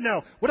forget it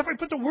now? What if I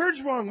put the words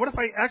wrong? What if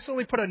I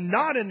accidentally put a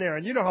not in there?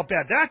 And you know how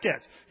bad that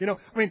gets.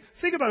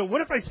 Think about it.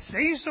 What if I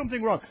say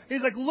something wrong? And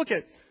he's like, look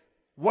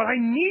what I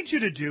need you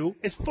to do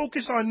is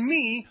focus on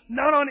me,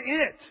 not on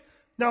it.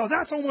 Now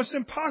that's almost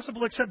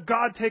impossible except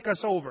God take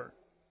us over.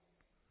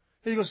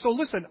 And he goes, so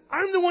listen,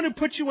 I'm the one who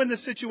put you in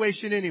this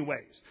situation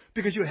anyways.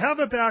 Because you have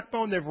a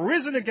backbone, they've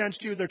risen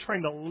against you, they're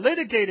trying to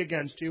litigate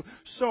against you.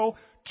 So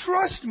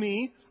trust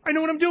me, I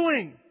know what I'm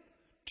doing.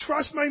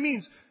 Trust my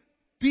means.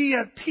 Be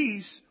at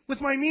peace with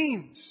my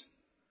means.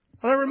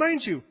 And I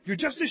remind you, you're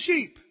just a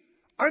sheep.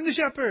 I'm the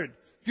shepherd.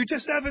 You're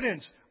just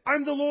evidence.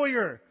 I'm the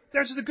lawyer.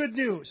 That's the good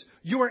news.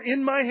 You are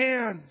in my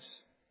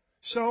hands.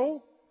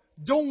 So,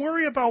 don't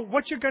worry about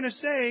what you're going to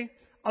say.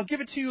 I'll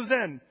give it to you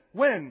then.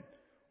 When?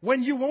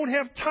 When you won't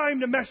have time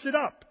to mess it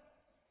up.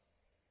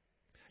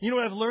 You know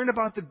what I've learned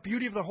about the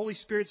beauty of the Holy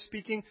Spirit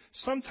speaking?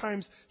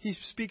 Sometimes He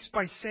speaks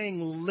by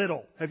saying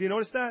little. Have you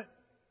noticed that?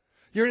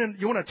 You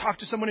want to talk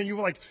to someone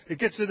and it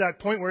gets to that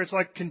point where it's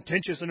like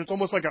contentious and it's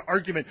almost like an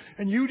argument.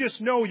 And you just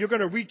know you're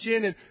going to reach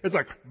in and it's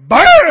like,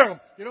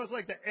 BAM! It's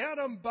like the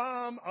atom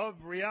bomb of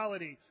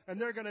reality. And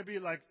they're going to be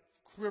like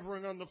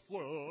quivering on the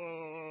floor.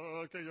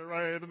 Oh, okay, you're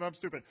right, and I'm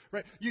stupid.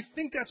 Right? You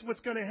think that's what's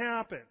going to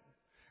happen.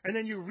 And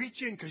then you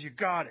reach in because you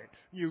got it.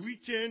 You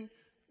reach in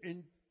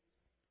and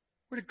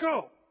where'd it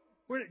go?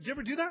 Did you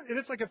ever do that? And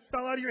it's like it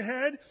fell out of your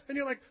head and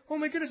you're like, oh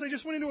my goodness, I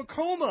just went into a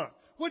coma.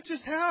 What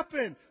just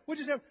happened? What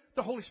just happened?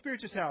 The Holy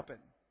Spirit just happened.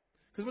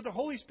 Because what the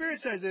Holy Spirit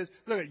says is,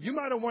 look, you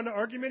might have won an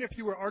argument if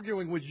you were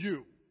arguing with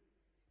you.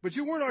 But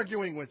you weren't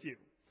arguing with you.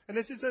 And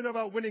this isn't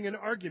about winning an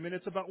argument.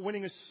 It's about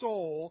winning a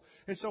soul.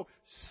 And so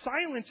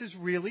silence is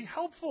really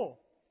helpful.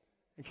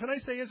 And can I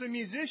say, as a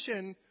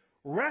musician,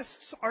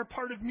 rests are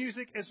part of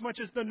music as much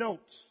as the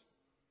notes.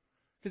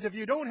 Because if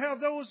you don't have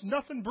those,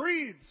 nothing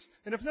breathes.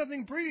 And if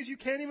nothing breathes, you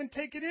can't even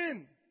take it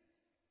in.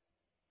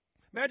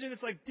 Imagine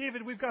it's like,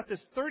 David, we've got this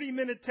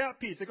 30-minute tap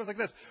piece. It goes like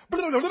this. For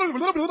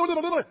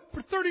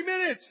 30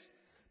 minutes.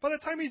 By the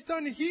time he's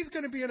done, he's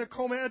going to be in a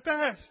coma at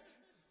best.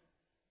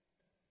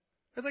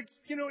 It's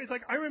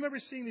like, I remember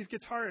seeing these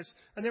guitarists,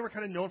 and they were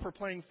kind of known for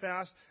playing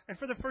fast. And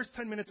for the first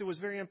 10 minutes, it was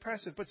very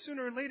impressive. But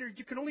sooner or later,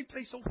 you can only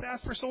play so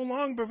fast for so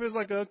long before it's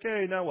like,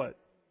 okay, now what?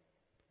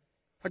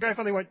 A guy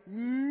finally went,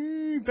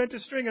 bent a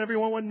string, and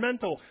everyone went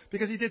mental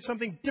because he did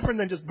something different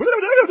than just. It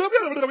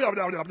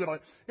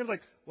was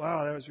like,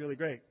 wow, that was really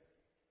great.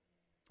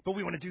 But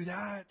we want to do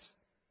that.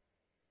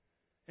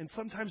 And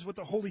sometimes what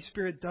the Holy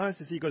Spirit does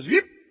is He goes,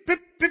 beep, beep,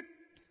 beep.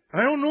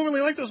 I don't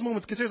normally like those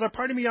moments because there's a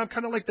part of me, I'm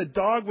kind of like the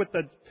dog with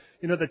the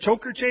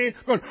choker chain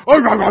going,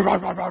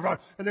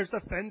 and there's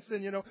the fence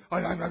and,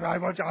 I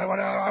want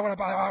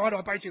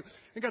to bite you.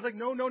 And God's like,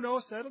 no,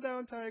 settle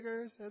down,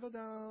 tiger, settle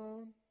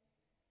down.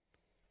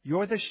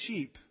 You're the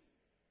sheep,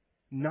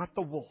 not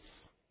the wolf.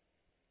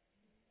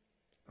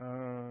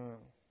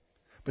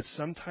 But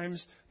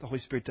sometimes the Holy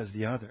Spirit does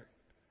the other.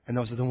 And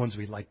those are the ones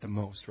we like the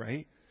most,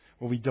 right?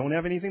 Where we don't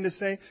have anything to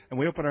say, and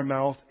we open our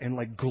mouth, and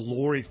like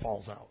glory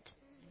falls out.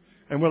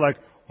 And we're like,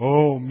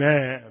 oh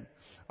man,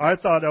 I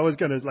thought I was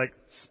going to like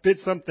spit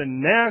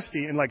something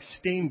nasty, and like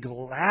stained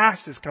glass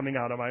is coming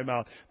out of my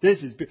mouth. This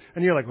is,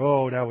 and you're like,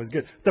 oh, that was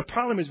good. The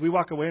problem is we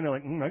walk away and they're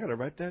like, I got to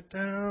write that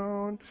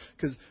down.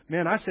 Because,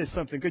 man, I said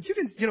something good. You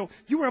didn't,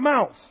 you were a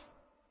mouth.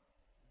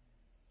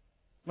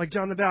 Like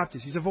John the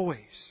Baptist, he's a voice.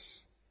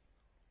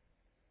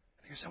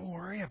 Don't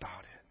worry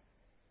about it.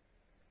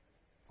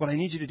 What I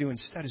need you to do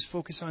instead is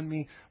focus on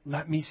me.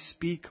 Let me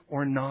speak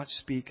or not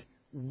speak.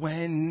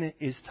 When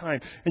is time?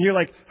 And you're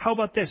like, how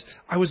about this?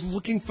 I was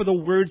looking for the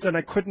words and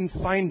I couldn't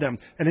find them.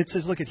 And it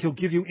says, look, He'll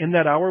give you in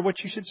that hour what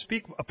you should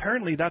speak.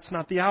 Apparently that's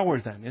not the hour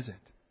then, is it?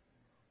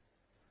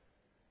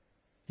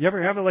 You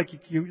ever have it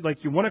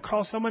you want to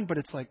call someone, but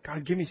it's like,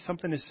 God, give me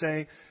something to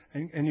say.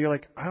 And you're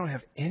like, I don't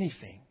have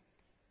anything.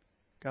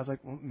 God's like,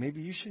 well,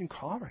 maybe you shouldn't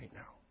call right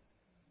now.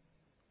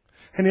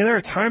 And there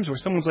are times where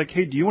someone's like,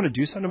 hey, do you want to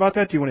do something about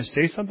that? Do you want to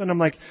say something? I'm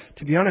like,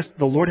 to be honest,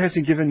 the Lord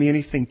hasn't given me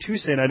anything to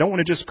say, and I don't want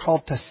to just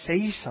call to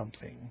say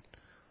something.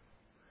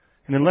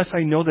 And unless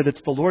I know that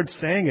it's the Lord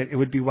saying it, it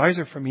would be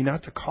wiser for me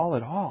not to call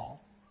at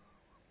all.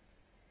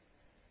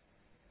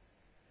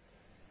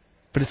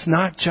 But it's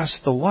not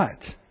just the what,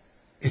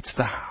 it's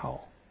the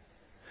how.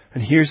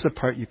 And here's the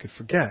part you could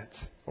forget,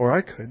 or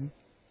I could.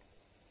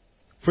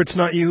 For it's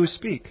not you who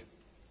speak,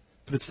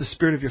 but it's the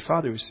Spirit of your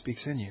Father who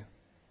speaks in you.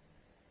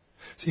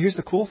 So here's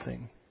the cool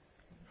thing.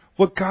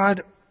 What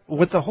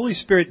the Holy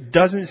Spirit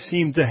doesn't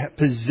seem to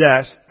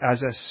possess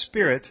as a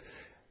spirit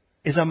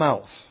is a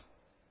mouth.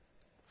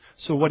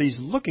 So what He's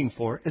looking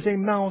for is a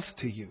mouth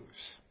to use.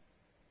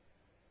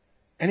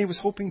 And He was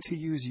hoping to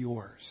use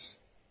yours.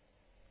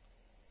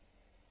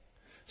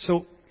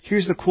 So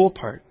here's the cool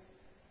part.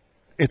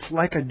 It's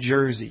like a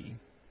jersey.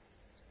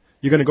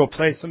 You're going to go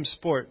play some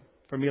sport.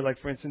 For me, like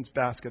for instance,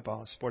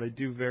 basketball, a sport I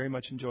do very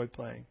much enjoy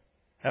playing.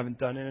 Haven't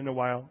done it in a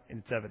while, and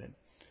it's evident.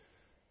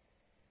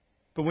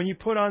 But when you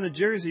put on the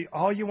jersey,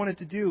 all you want it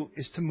to do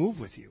is to move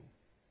with you.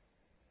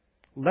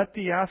 Let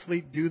the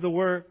athlete do the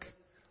work.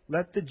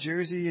 Let the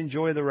jersey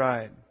enjoy the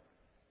ride.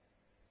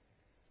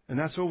 And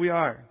that's what we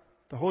are.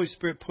 The Holy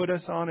Spirit put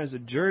us on as a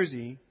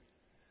jersey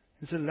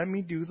and said, let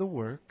me do the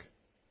work.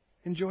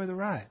 Enjoy the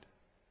ride.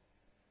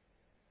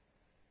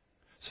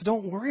 So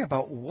don't worry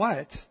about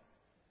what.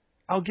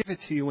 I'll give it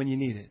to you when you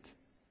need it.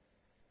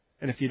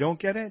 And if you don't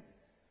get it,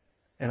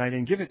 and I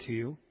didn't give it to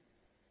you,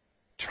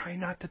 try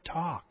not to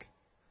talk.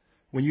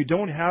 When you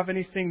don't have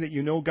anything that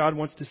you know God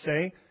wants to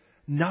say,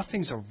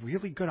 nothing's a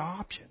really good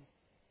option.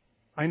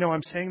 I know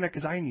I'm saying that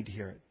because I need to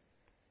hear it.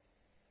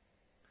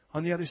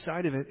 On the other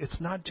side of it,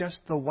 it's not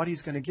just the what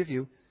He's going to give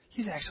you.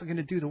 He's actually going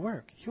to do the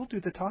work. He'll do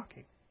the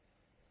talking.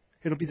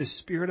 It'll be the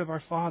Spirit of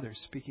our Father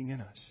speaking in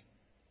us.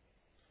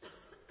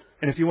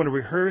 And if you want to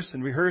rehearse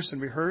and rehearse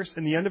and rehearse,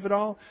 in the end of it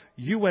all,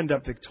 you end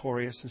up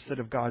victorious instead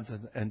of God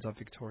ends up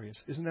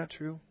victorious. Isn't that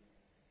true?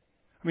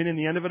 I mean, in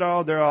the end of it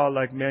all, they're all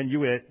like, man,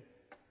 you it.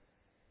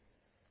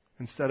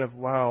 Instead of,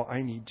 wow,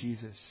 I need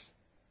Jesus.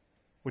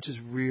 Which is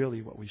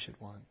really what we should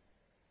want.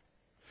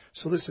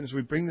 So listen, as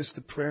we bring this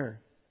to prayer,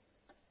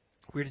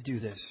 we're to do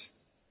this.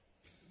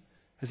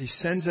 As He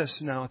sends us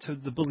now to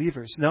the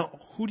believers. Now,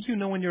 who do you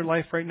know in your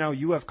life right now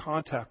you have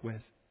contact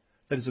with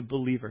that is a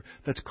believer,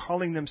 that's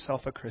calling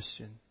themselves a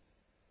Christian?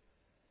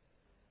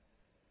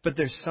 But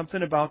there's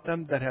something about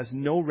them that has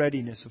no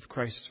readiness of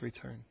Christ's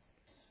return.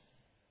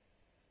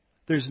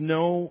 There's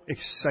no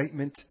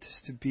excitement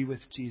to be with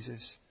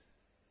Jesus.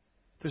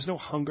 There's no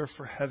hunger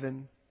for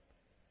heaven.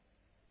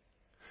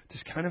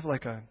 Just kind of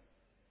like that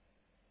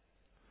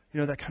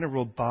kind of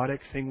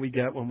robotic thing we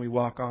get when we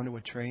walk onto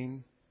a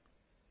train.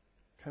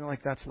 Kind of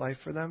like that's life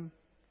for them.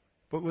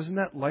 But wasn't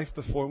that life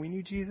before we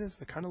knew Jesus?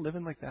 They're kind of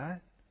living like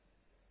that.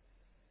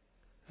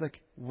 It's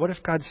like, what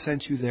if God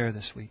sent you there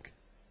this week?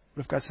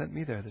 What if God sent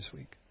me there this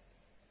week?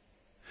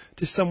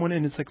 Just someone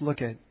in, it's like,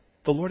 look at,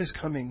 the Lord is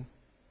coming.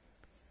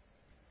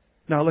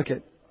 Now look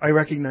at, I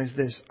recognize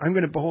this. I'm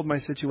going to behold my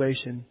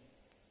situation.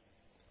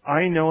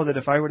 I know that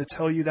if I were to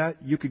tell you that,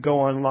 you could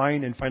go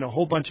online and find a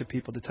whole bunch of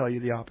people to tell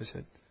you the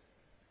opposite.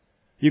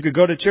 You could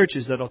go to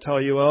churches that'll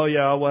tell you, oh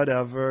yeah,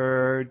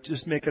 whatever,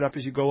 just make it up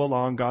as you go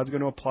along. God's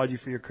going to applaud you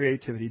for your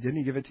creativity. Didn't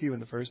He give it to you in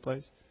the first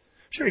place?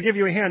 Sure, He gave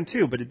you a hand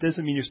too, but it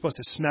doesn't mean you're supposed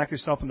to smack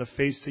yourself in the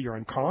face till you're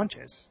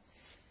unconscious.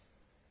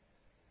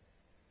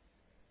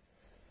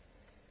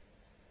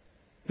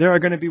 There are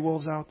going to be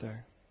wolves out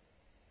there.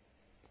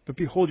 But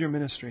behold your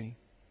ministry.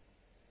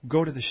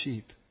 Go to the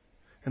sheep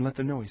and let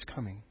them know He's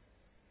coming.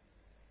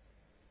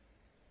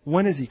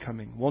 When is He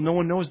coming? Well, no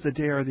one knows the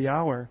day or the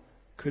hour.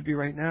 Could be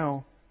right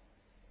now.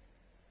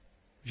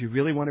 Do you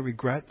really want to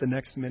regret the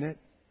next minute?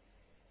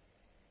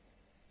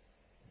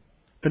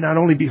 But not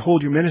only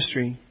behold your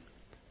ministry,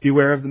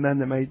 beware of the men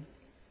that might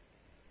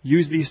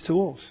use these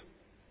tools.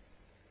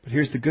 But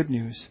here's the good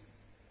news.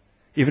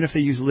 Even if they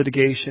use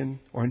litigation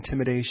or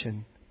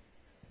intimidation,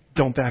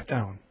 don't back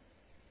down.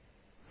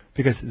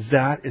 Because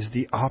that is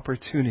the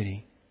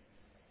opportunity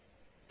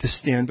to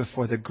stand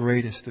before the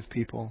greatest of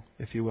people,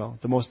 if you will,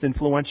 the most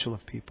influential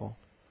of people,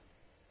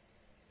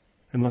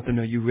 and let them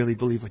know you really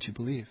believe what you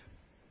believe.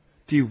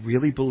 Do you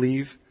really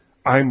believe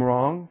I'm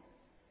wrong?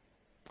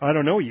 I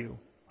don't know you.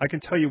 I can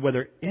tell you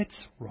whether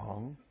it's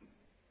wrong.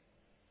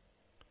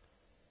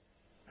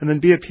 And then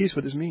be at peace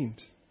with His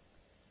means.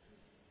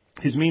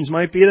 His means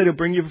might be that He'll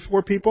bring you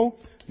before people.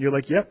 You're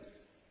like, yep,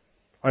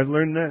 I've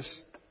learned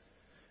this.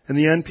 In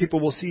the end, people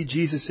will see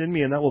Jesus in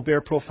me, and that will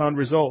bear profound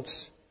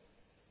results.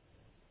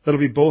 That'll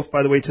be both,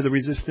 by the way, to the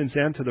resistance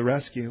and to the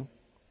rescue.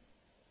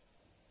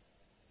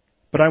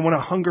 But I want to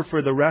hunger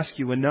for the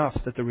rescue enough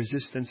that the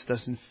resistance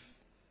doesn't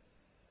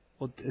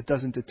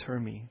deter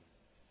me.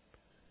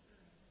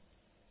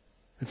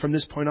 And from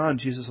this point on,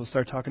 Jesus will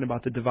start talking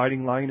about the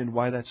dividing line and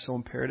why that's so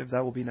imperative.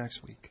 That will be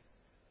next week.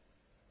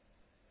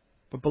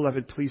 But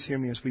beloved, please hear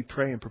me as we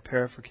pray and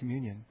prepare for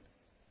communion.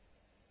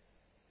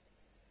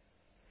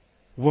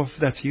 What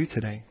if that's you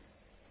today?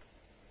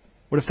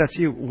 What if that's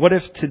you? What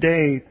if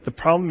today the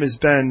problem has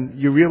been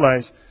you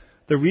realize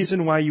the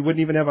reason why you wouldn't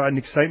even have an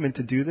excitement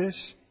to do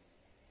this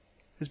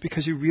is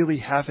because you really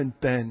haven't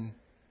been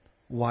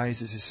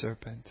wise as a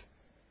serpent.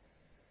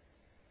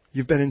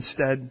 You've been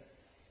instead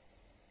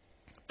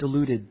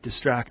deluded,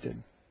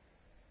 distracted.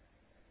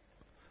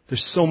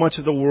 There's so much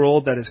of the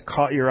world that has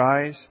caught your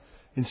eyes,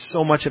 and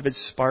so much of it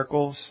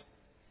sparkles,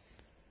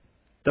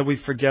 that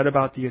we forget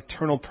about the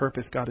eternal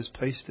purpose God has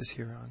placed us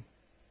here on.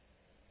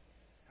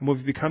 And what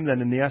we've become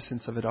then, in the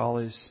essence of it all,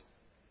 is,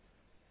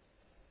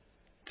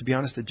 to be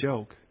honest, a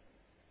joke.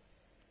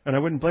 And I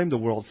wouldn't blame the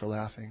world for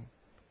laughing.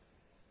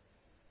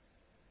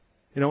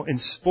 You know, in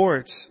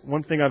sports,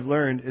 one thing I've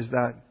learned is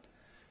that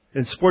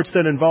in sports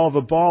that involve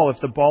a ball,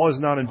 if the ball is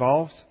not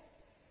involved,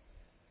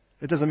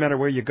 it doesn't matter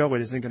where you go,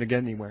 it isn't going to get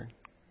anywhere.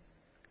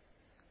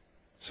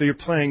 So you're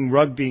playing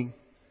rugby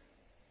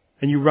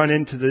and you run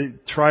into the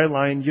try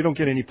line, you don't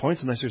get any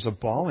points unless there's a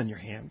ball in your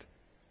hand.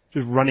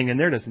 Just running in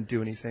there doesn't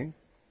do anything.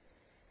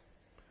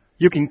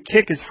 You can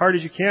kick as hard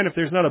as you can. If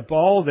there's not a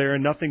ball there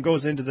and nothing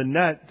goes into the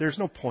net, there's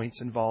no points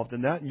involved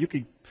in that. You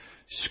could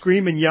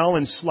scream and yell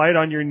and slide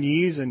on your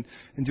knees and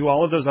do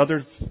all of those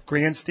other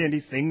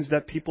grandstandy things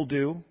that people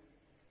do.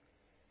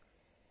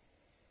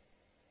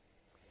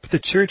 But the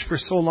church, for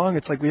so long,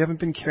 it's like we haven't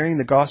been carrying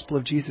the gospel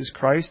of Jesus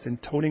Christ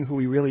and toting who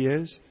He really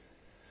is.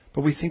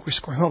 But we think we're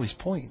scoring all these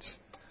points.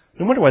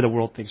 No wonder why the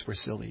world thinks we're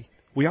silly.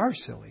 We are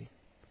silly.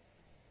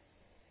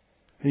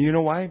 And you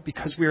know why?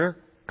 Because we're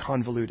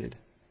convoluted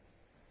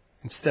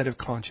instead of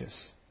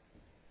conscious.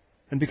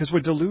 And because we're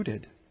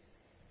deluded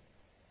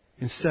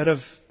instead of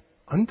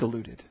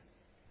undiluted.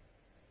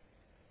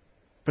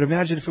 But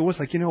imagine if it was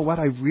like, you know what?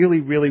 I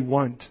really, really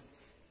want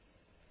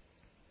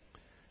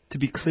to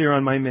be clear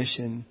on my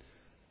mission.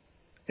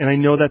 And I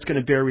know that's going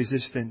to bear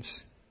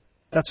resistance.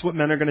 That's what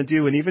men are going to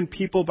do. And even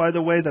people, by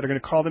the way, that are going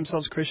to call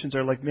themselves Christians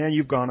are like, man,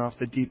 you've gone off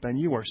the deep end.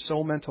 You are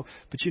so mental.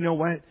 But you know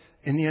what?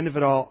 In the end of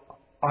it all,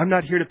 I'm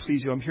not here to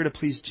please you. I'm here to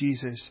please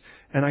Jesus.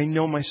 And I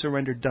know my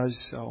surrender does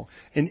so.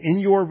 And in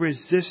your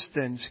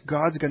resistance,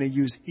 God's going to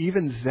use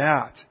even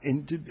that,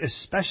 and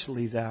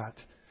especially that,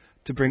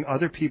 to bring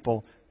other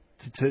people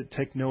to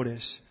take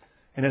notice.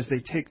 And as they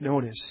take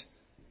notice,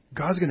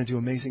 God's going to do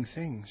amazing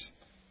things.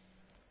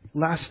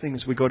 Last thing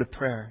as we go to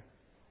prayer.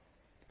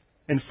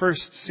 In 1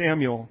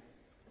 Samuel,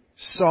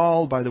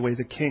 Saul, by the way,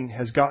 the king,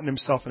 has gotten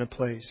himself in a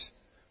place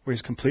where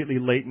he's completely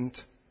latent,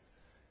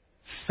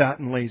 fat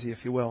and lazy,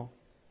 if you will.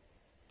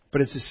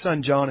 But it's his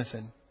son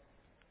Jonathan.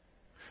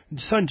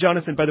 His son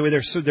Jonathan, by the way,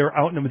 they're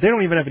outnumbered. They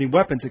don't even have any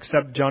weapons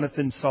except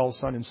Jonathan, Saul's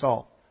son, and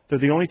Saul. They're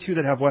the only two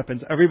that have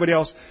weapons. Everybody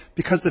else,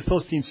 because the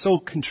Philistines so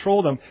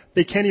control them,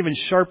 they can't even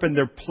sharpen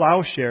their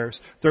plowshares,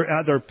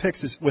 their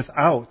picks,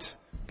 without,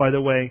 by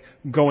the way,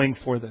 going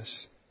for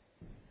this.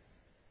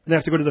 And they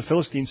have to go to the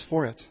Philistines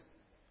for it.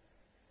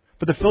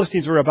 But the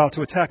Philistines were about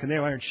to attack, and they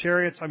have iron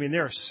chariots. I mean, they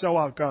are so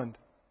outgunned.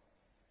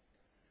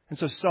 And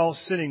so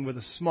Saul's sitting with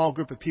a small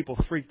group of people,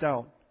 freaked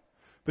out.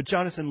 But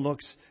Jonathan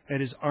looks at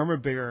his armor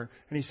bearer,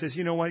 and he says,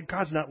 you know what?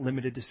 God's not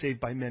limited to save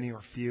by many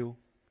or few.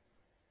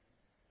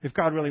 If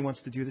God really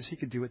wants to do this, He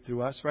could do it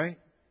through us, right?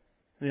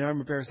 And the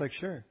armor bearer's like,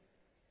 sure.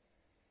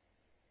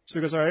 So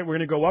he goes, all right, we're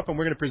going to go up and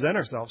we're going to present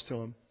ourselves to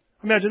Him.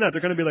 Imagine that.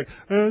 They're going to be like,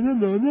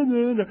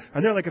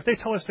 and they're like, if they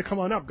tell us to come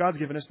on up, God's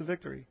given us the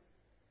victory.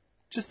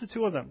 Just the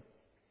two of them.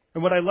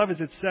 And what I love is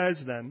it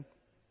says then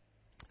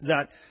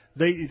that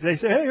they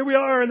say, hey, here we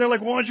are. And they're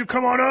like, why don't you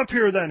come on up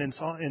here then?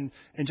 And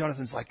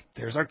Jonathan's like,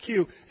 there's our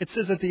cue. It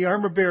says that the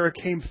armor bearer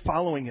came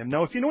following him.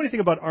 Now, if you know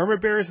anything about armor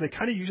bearers, they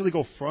kind of usually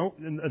go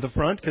in the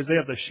front because they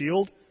have the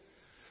shield.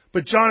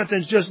 But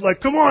Jonathan's just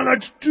like, come on,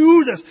 let's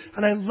do this.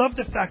 And I love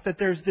the fact that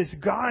there's this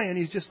guy and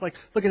he's just like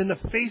looking in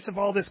the face of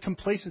all this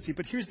complacency.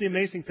 But here's the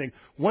amazing thing.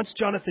 Once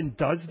Jonathan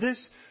does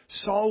this,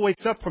 Saul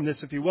wakes up from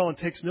this, if you will, and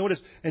takes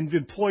notice and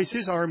employs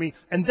his army.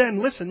 And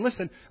then, listen,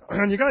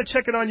 and you got to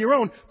check it on your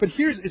own. But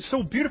it's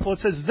so beautiful. It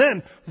says,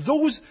 then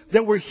those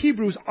that were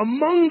Hebrews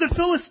among the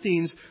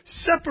Philistines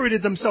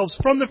separated themselves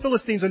from the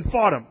Philistines and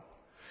fought them.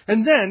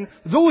 And then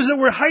those that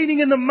were hiding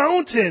in the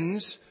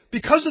mountains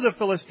because of the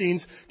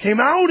Philistines, came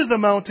out of the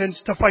mountains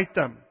to fight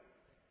them.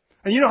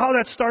 And you know how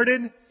that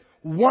started?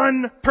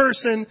 One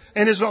person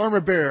and his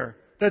armor bearer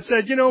that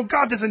said,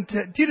 God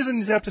He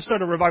doesn't have to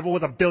start a revival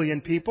with 1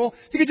 billion people.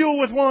 He could do it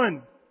with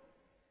one.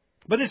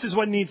 But this is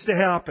what needs to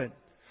happen.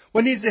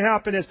 What needs to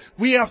happen is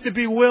we have to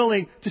be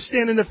willing to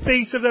stand in the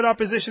face of that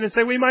opposition and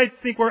say, we might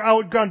think we're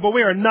outgunned, but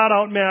we are not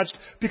outmatched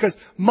because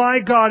my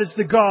God is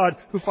the God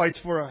who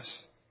fights for us.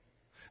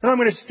 And I'm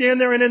going to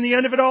stand there, and in the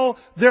end of it all,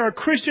 there are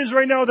Christians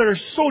right now that are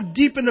so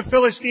deep in the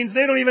Philistines,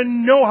 they don't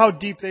even know how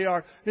deep they are.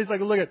 And it's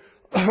like, look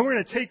we're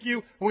going to take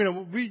you,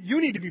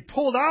 you need to be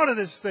pulled out of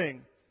this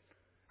thing.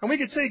 And we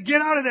could say, get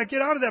out of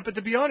that. But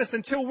to be honest,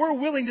 until we're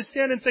willing to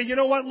stand and say, you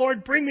know what,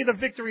 Lord, bring me the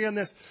victory on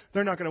this,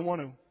 they're not going to want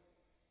to.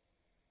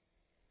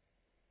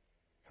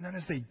 And then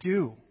as they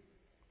do,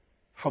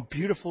 how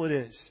beautiful it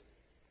is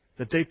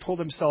that they pull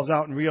themselves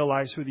out and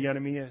realize who the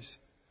enemy is.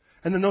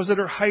 And then those that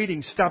are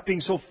hiding stop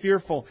being so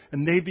fearful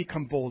and they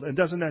become bold. And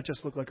doesn't that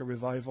just look like a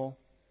revival?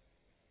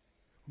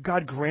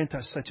 God grant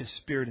us such a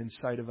spirit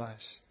inside of us.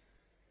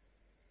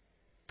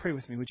 Pray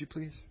with me, would you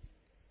please?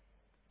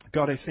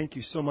 God, I thank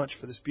you so much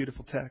for this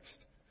beautiful text.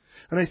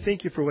 And I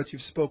thank you for what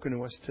you've spoken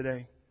to us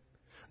today.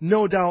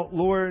 No doubt,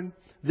 Lord,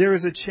 there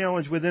is a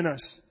challenge within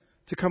us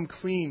to come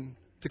clean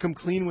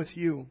with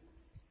you.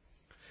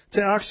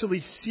 To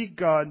actually seek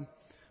God,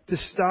 to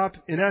stop,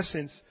 in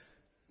essence,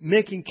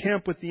 making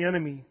camp with the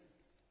enemy.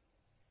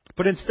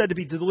 But instead to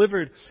be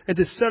delivered and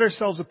to set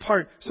ourselves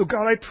apart. So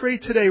God, I pray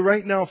today,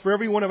 right now, for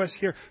every one of us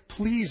here,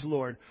 please,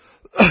 Lord,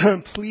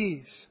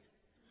 please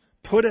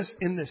put us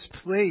in this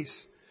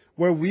place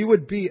where we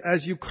would be,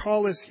 as you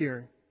call us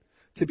here,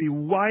 to be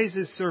wise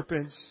as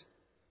serpents,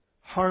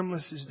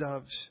 harmless as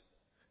doves,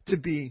 to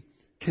be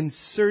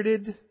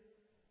concerted,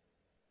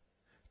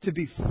 to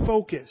be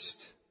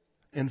focused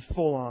and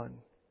full on.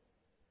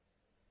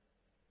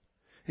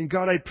 And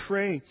God, I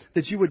pray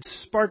that you would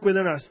spark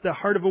within us the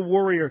heart of a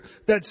warrior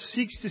that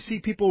seeks to see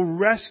people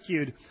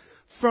rescued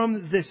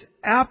from this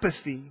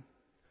apathy,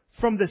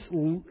 from this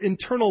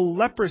internal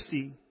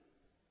leprosy,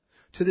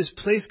 to this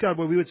place, God,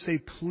 where we would say,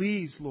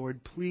 please,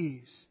 Lord,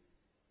 please,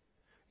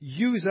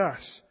 use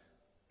us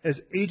as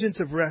agents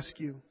of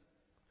rescue.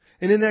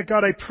 And in that,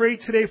 God, I pray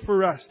today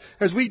for us,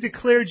 as we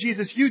declare,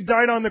 Jesus, you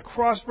died on the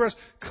cross for us.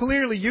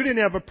 Clearly, you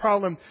didn't have a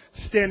problem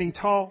standing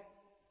tall.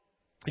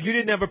 You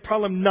didn't have a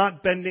problem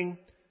not bending.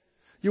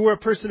 You were a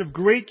person of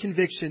great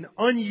conviction,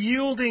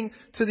 unyielding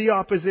to the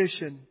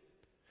opposition.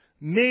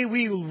 May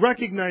we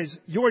recognize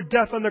your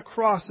death on the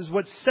cross as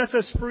what sets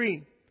us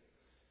free.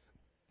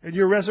 And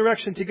your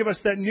resurrection to give us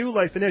that new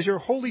life. And as your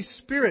Holy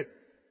Spirit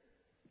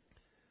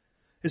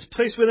is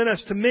placed within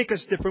us to make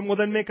us different, well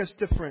then make us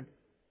different.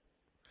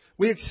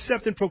 We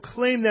accept and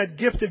proclaim that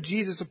gift of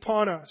Jesus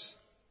upon us.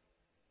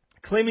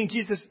 Claiming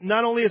Jesus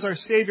not only as our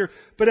Savior,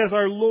 but as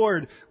our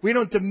Lord. We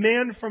don't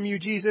demand from you,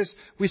 Jesus.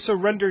 We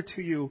surrender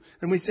to you.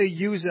 And we say,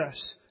 use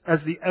us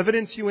as the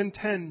evidence you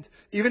intend,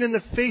 even in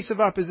the face of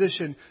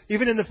opposition,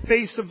 even in the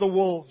face of the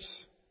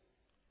wolves.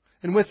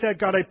 And with that,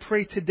 God, I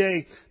pray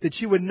today that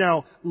you would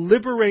now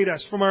liberate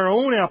us from our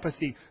own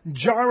apathy,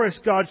 jar us,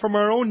 God, from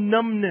our own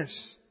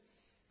numbness,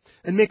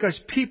 and make us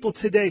people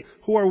today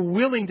who are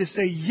willing to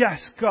say,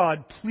 yes,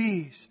 God,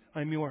 please,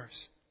 I'm yours.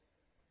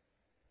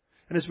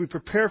 And as we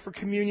prepare for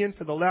communion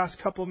for the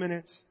last couple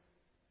minutes,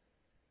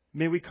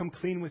 may we come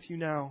clean with you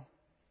now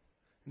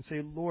and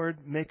say, Lord,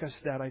 make us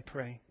that, I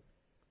pray.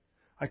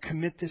 I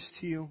commit this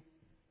to you,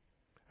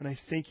 and I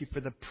thank you for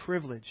the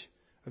privilege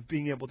of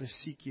being able to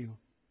seek you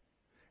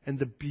and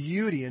the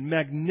beauty and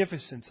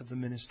magnificence of the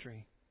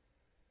ministry.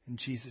 In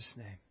Jesus'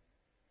 name,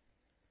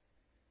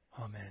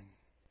 amen.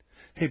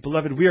 Hey,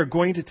 beloved, we are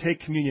going to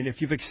take communion.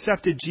 If you've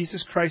accepted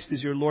Jesus Christ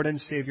as your Lord and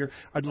Savior,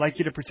 I'd like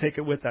you to partake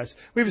it with us.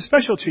 We have a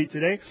special treat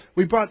today.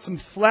 We brought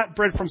some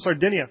flatbread from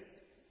Sardinia.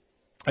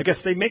 I guess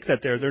they make that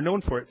there. They're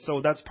known for it.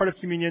 So that's part of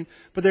communion.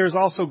 But there is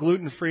also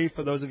gluten-free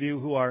for those of you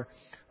who are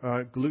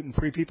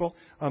gluten-free people.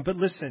 But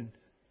listen.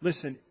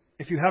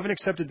 If you haven't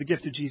accepted the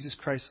gift of Jesus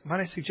Christ, might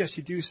I suggest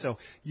you do so?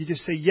 You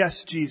just say,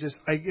 yes, Jesus,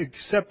 I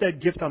accept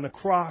that gift on the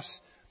cross,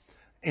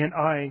 and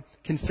I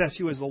confess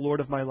you as the Lord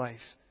of my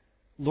life.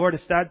 Lord, if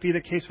that be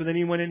the case with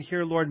anyone in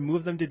here, Lord,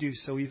 move them to do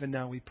so even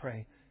now, we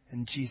pray.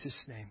 In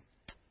Jesus' name,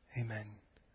 amen.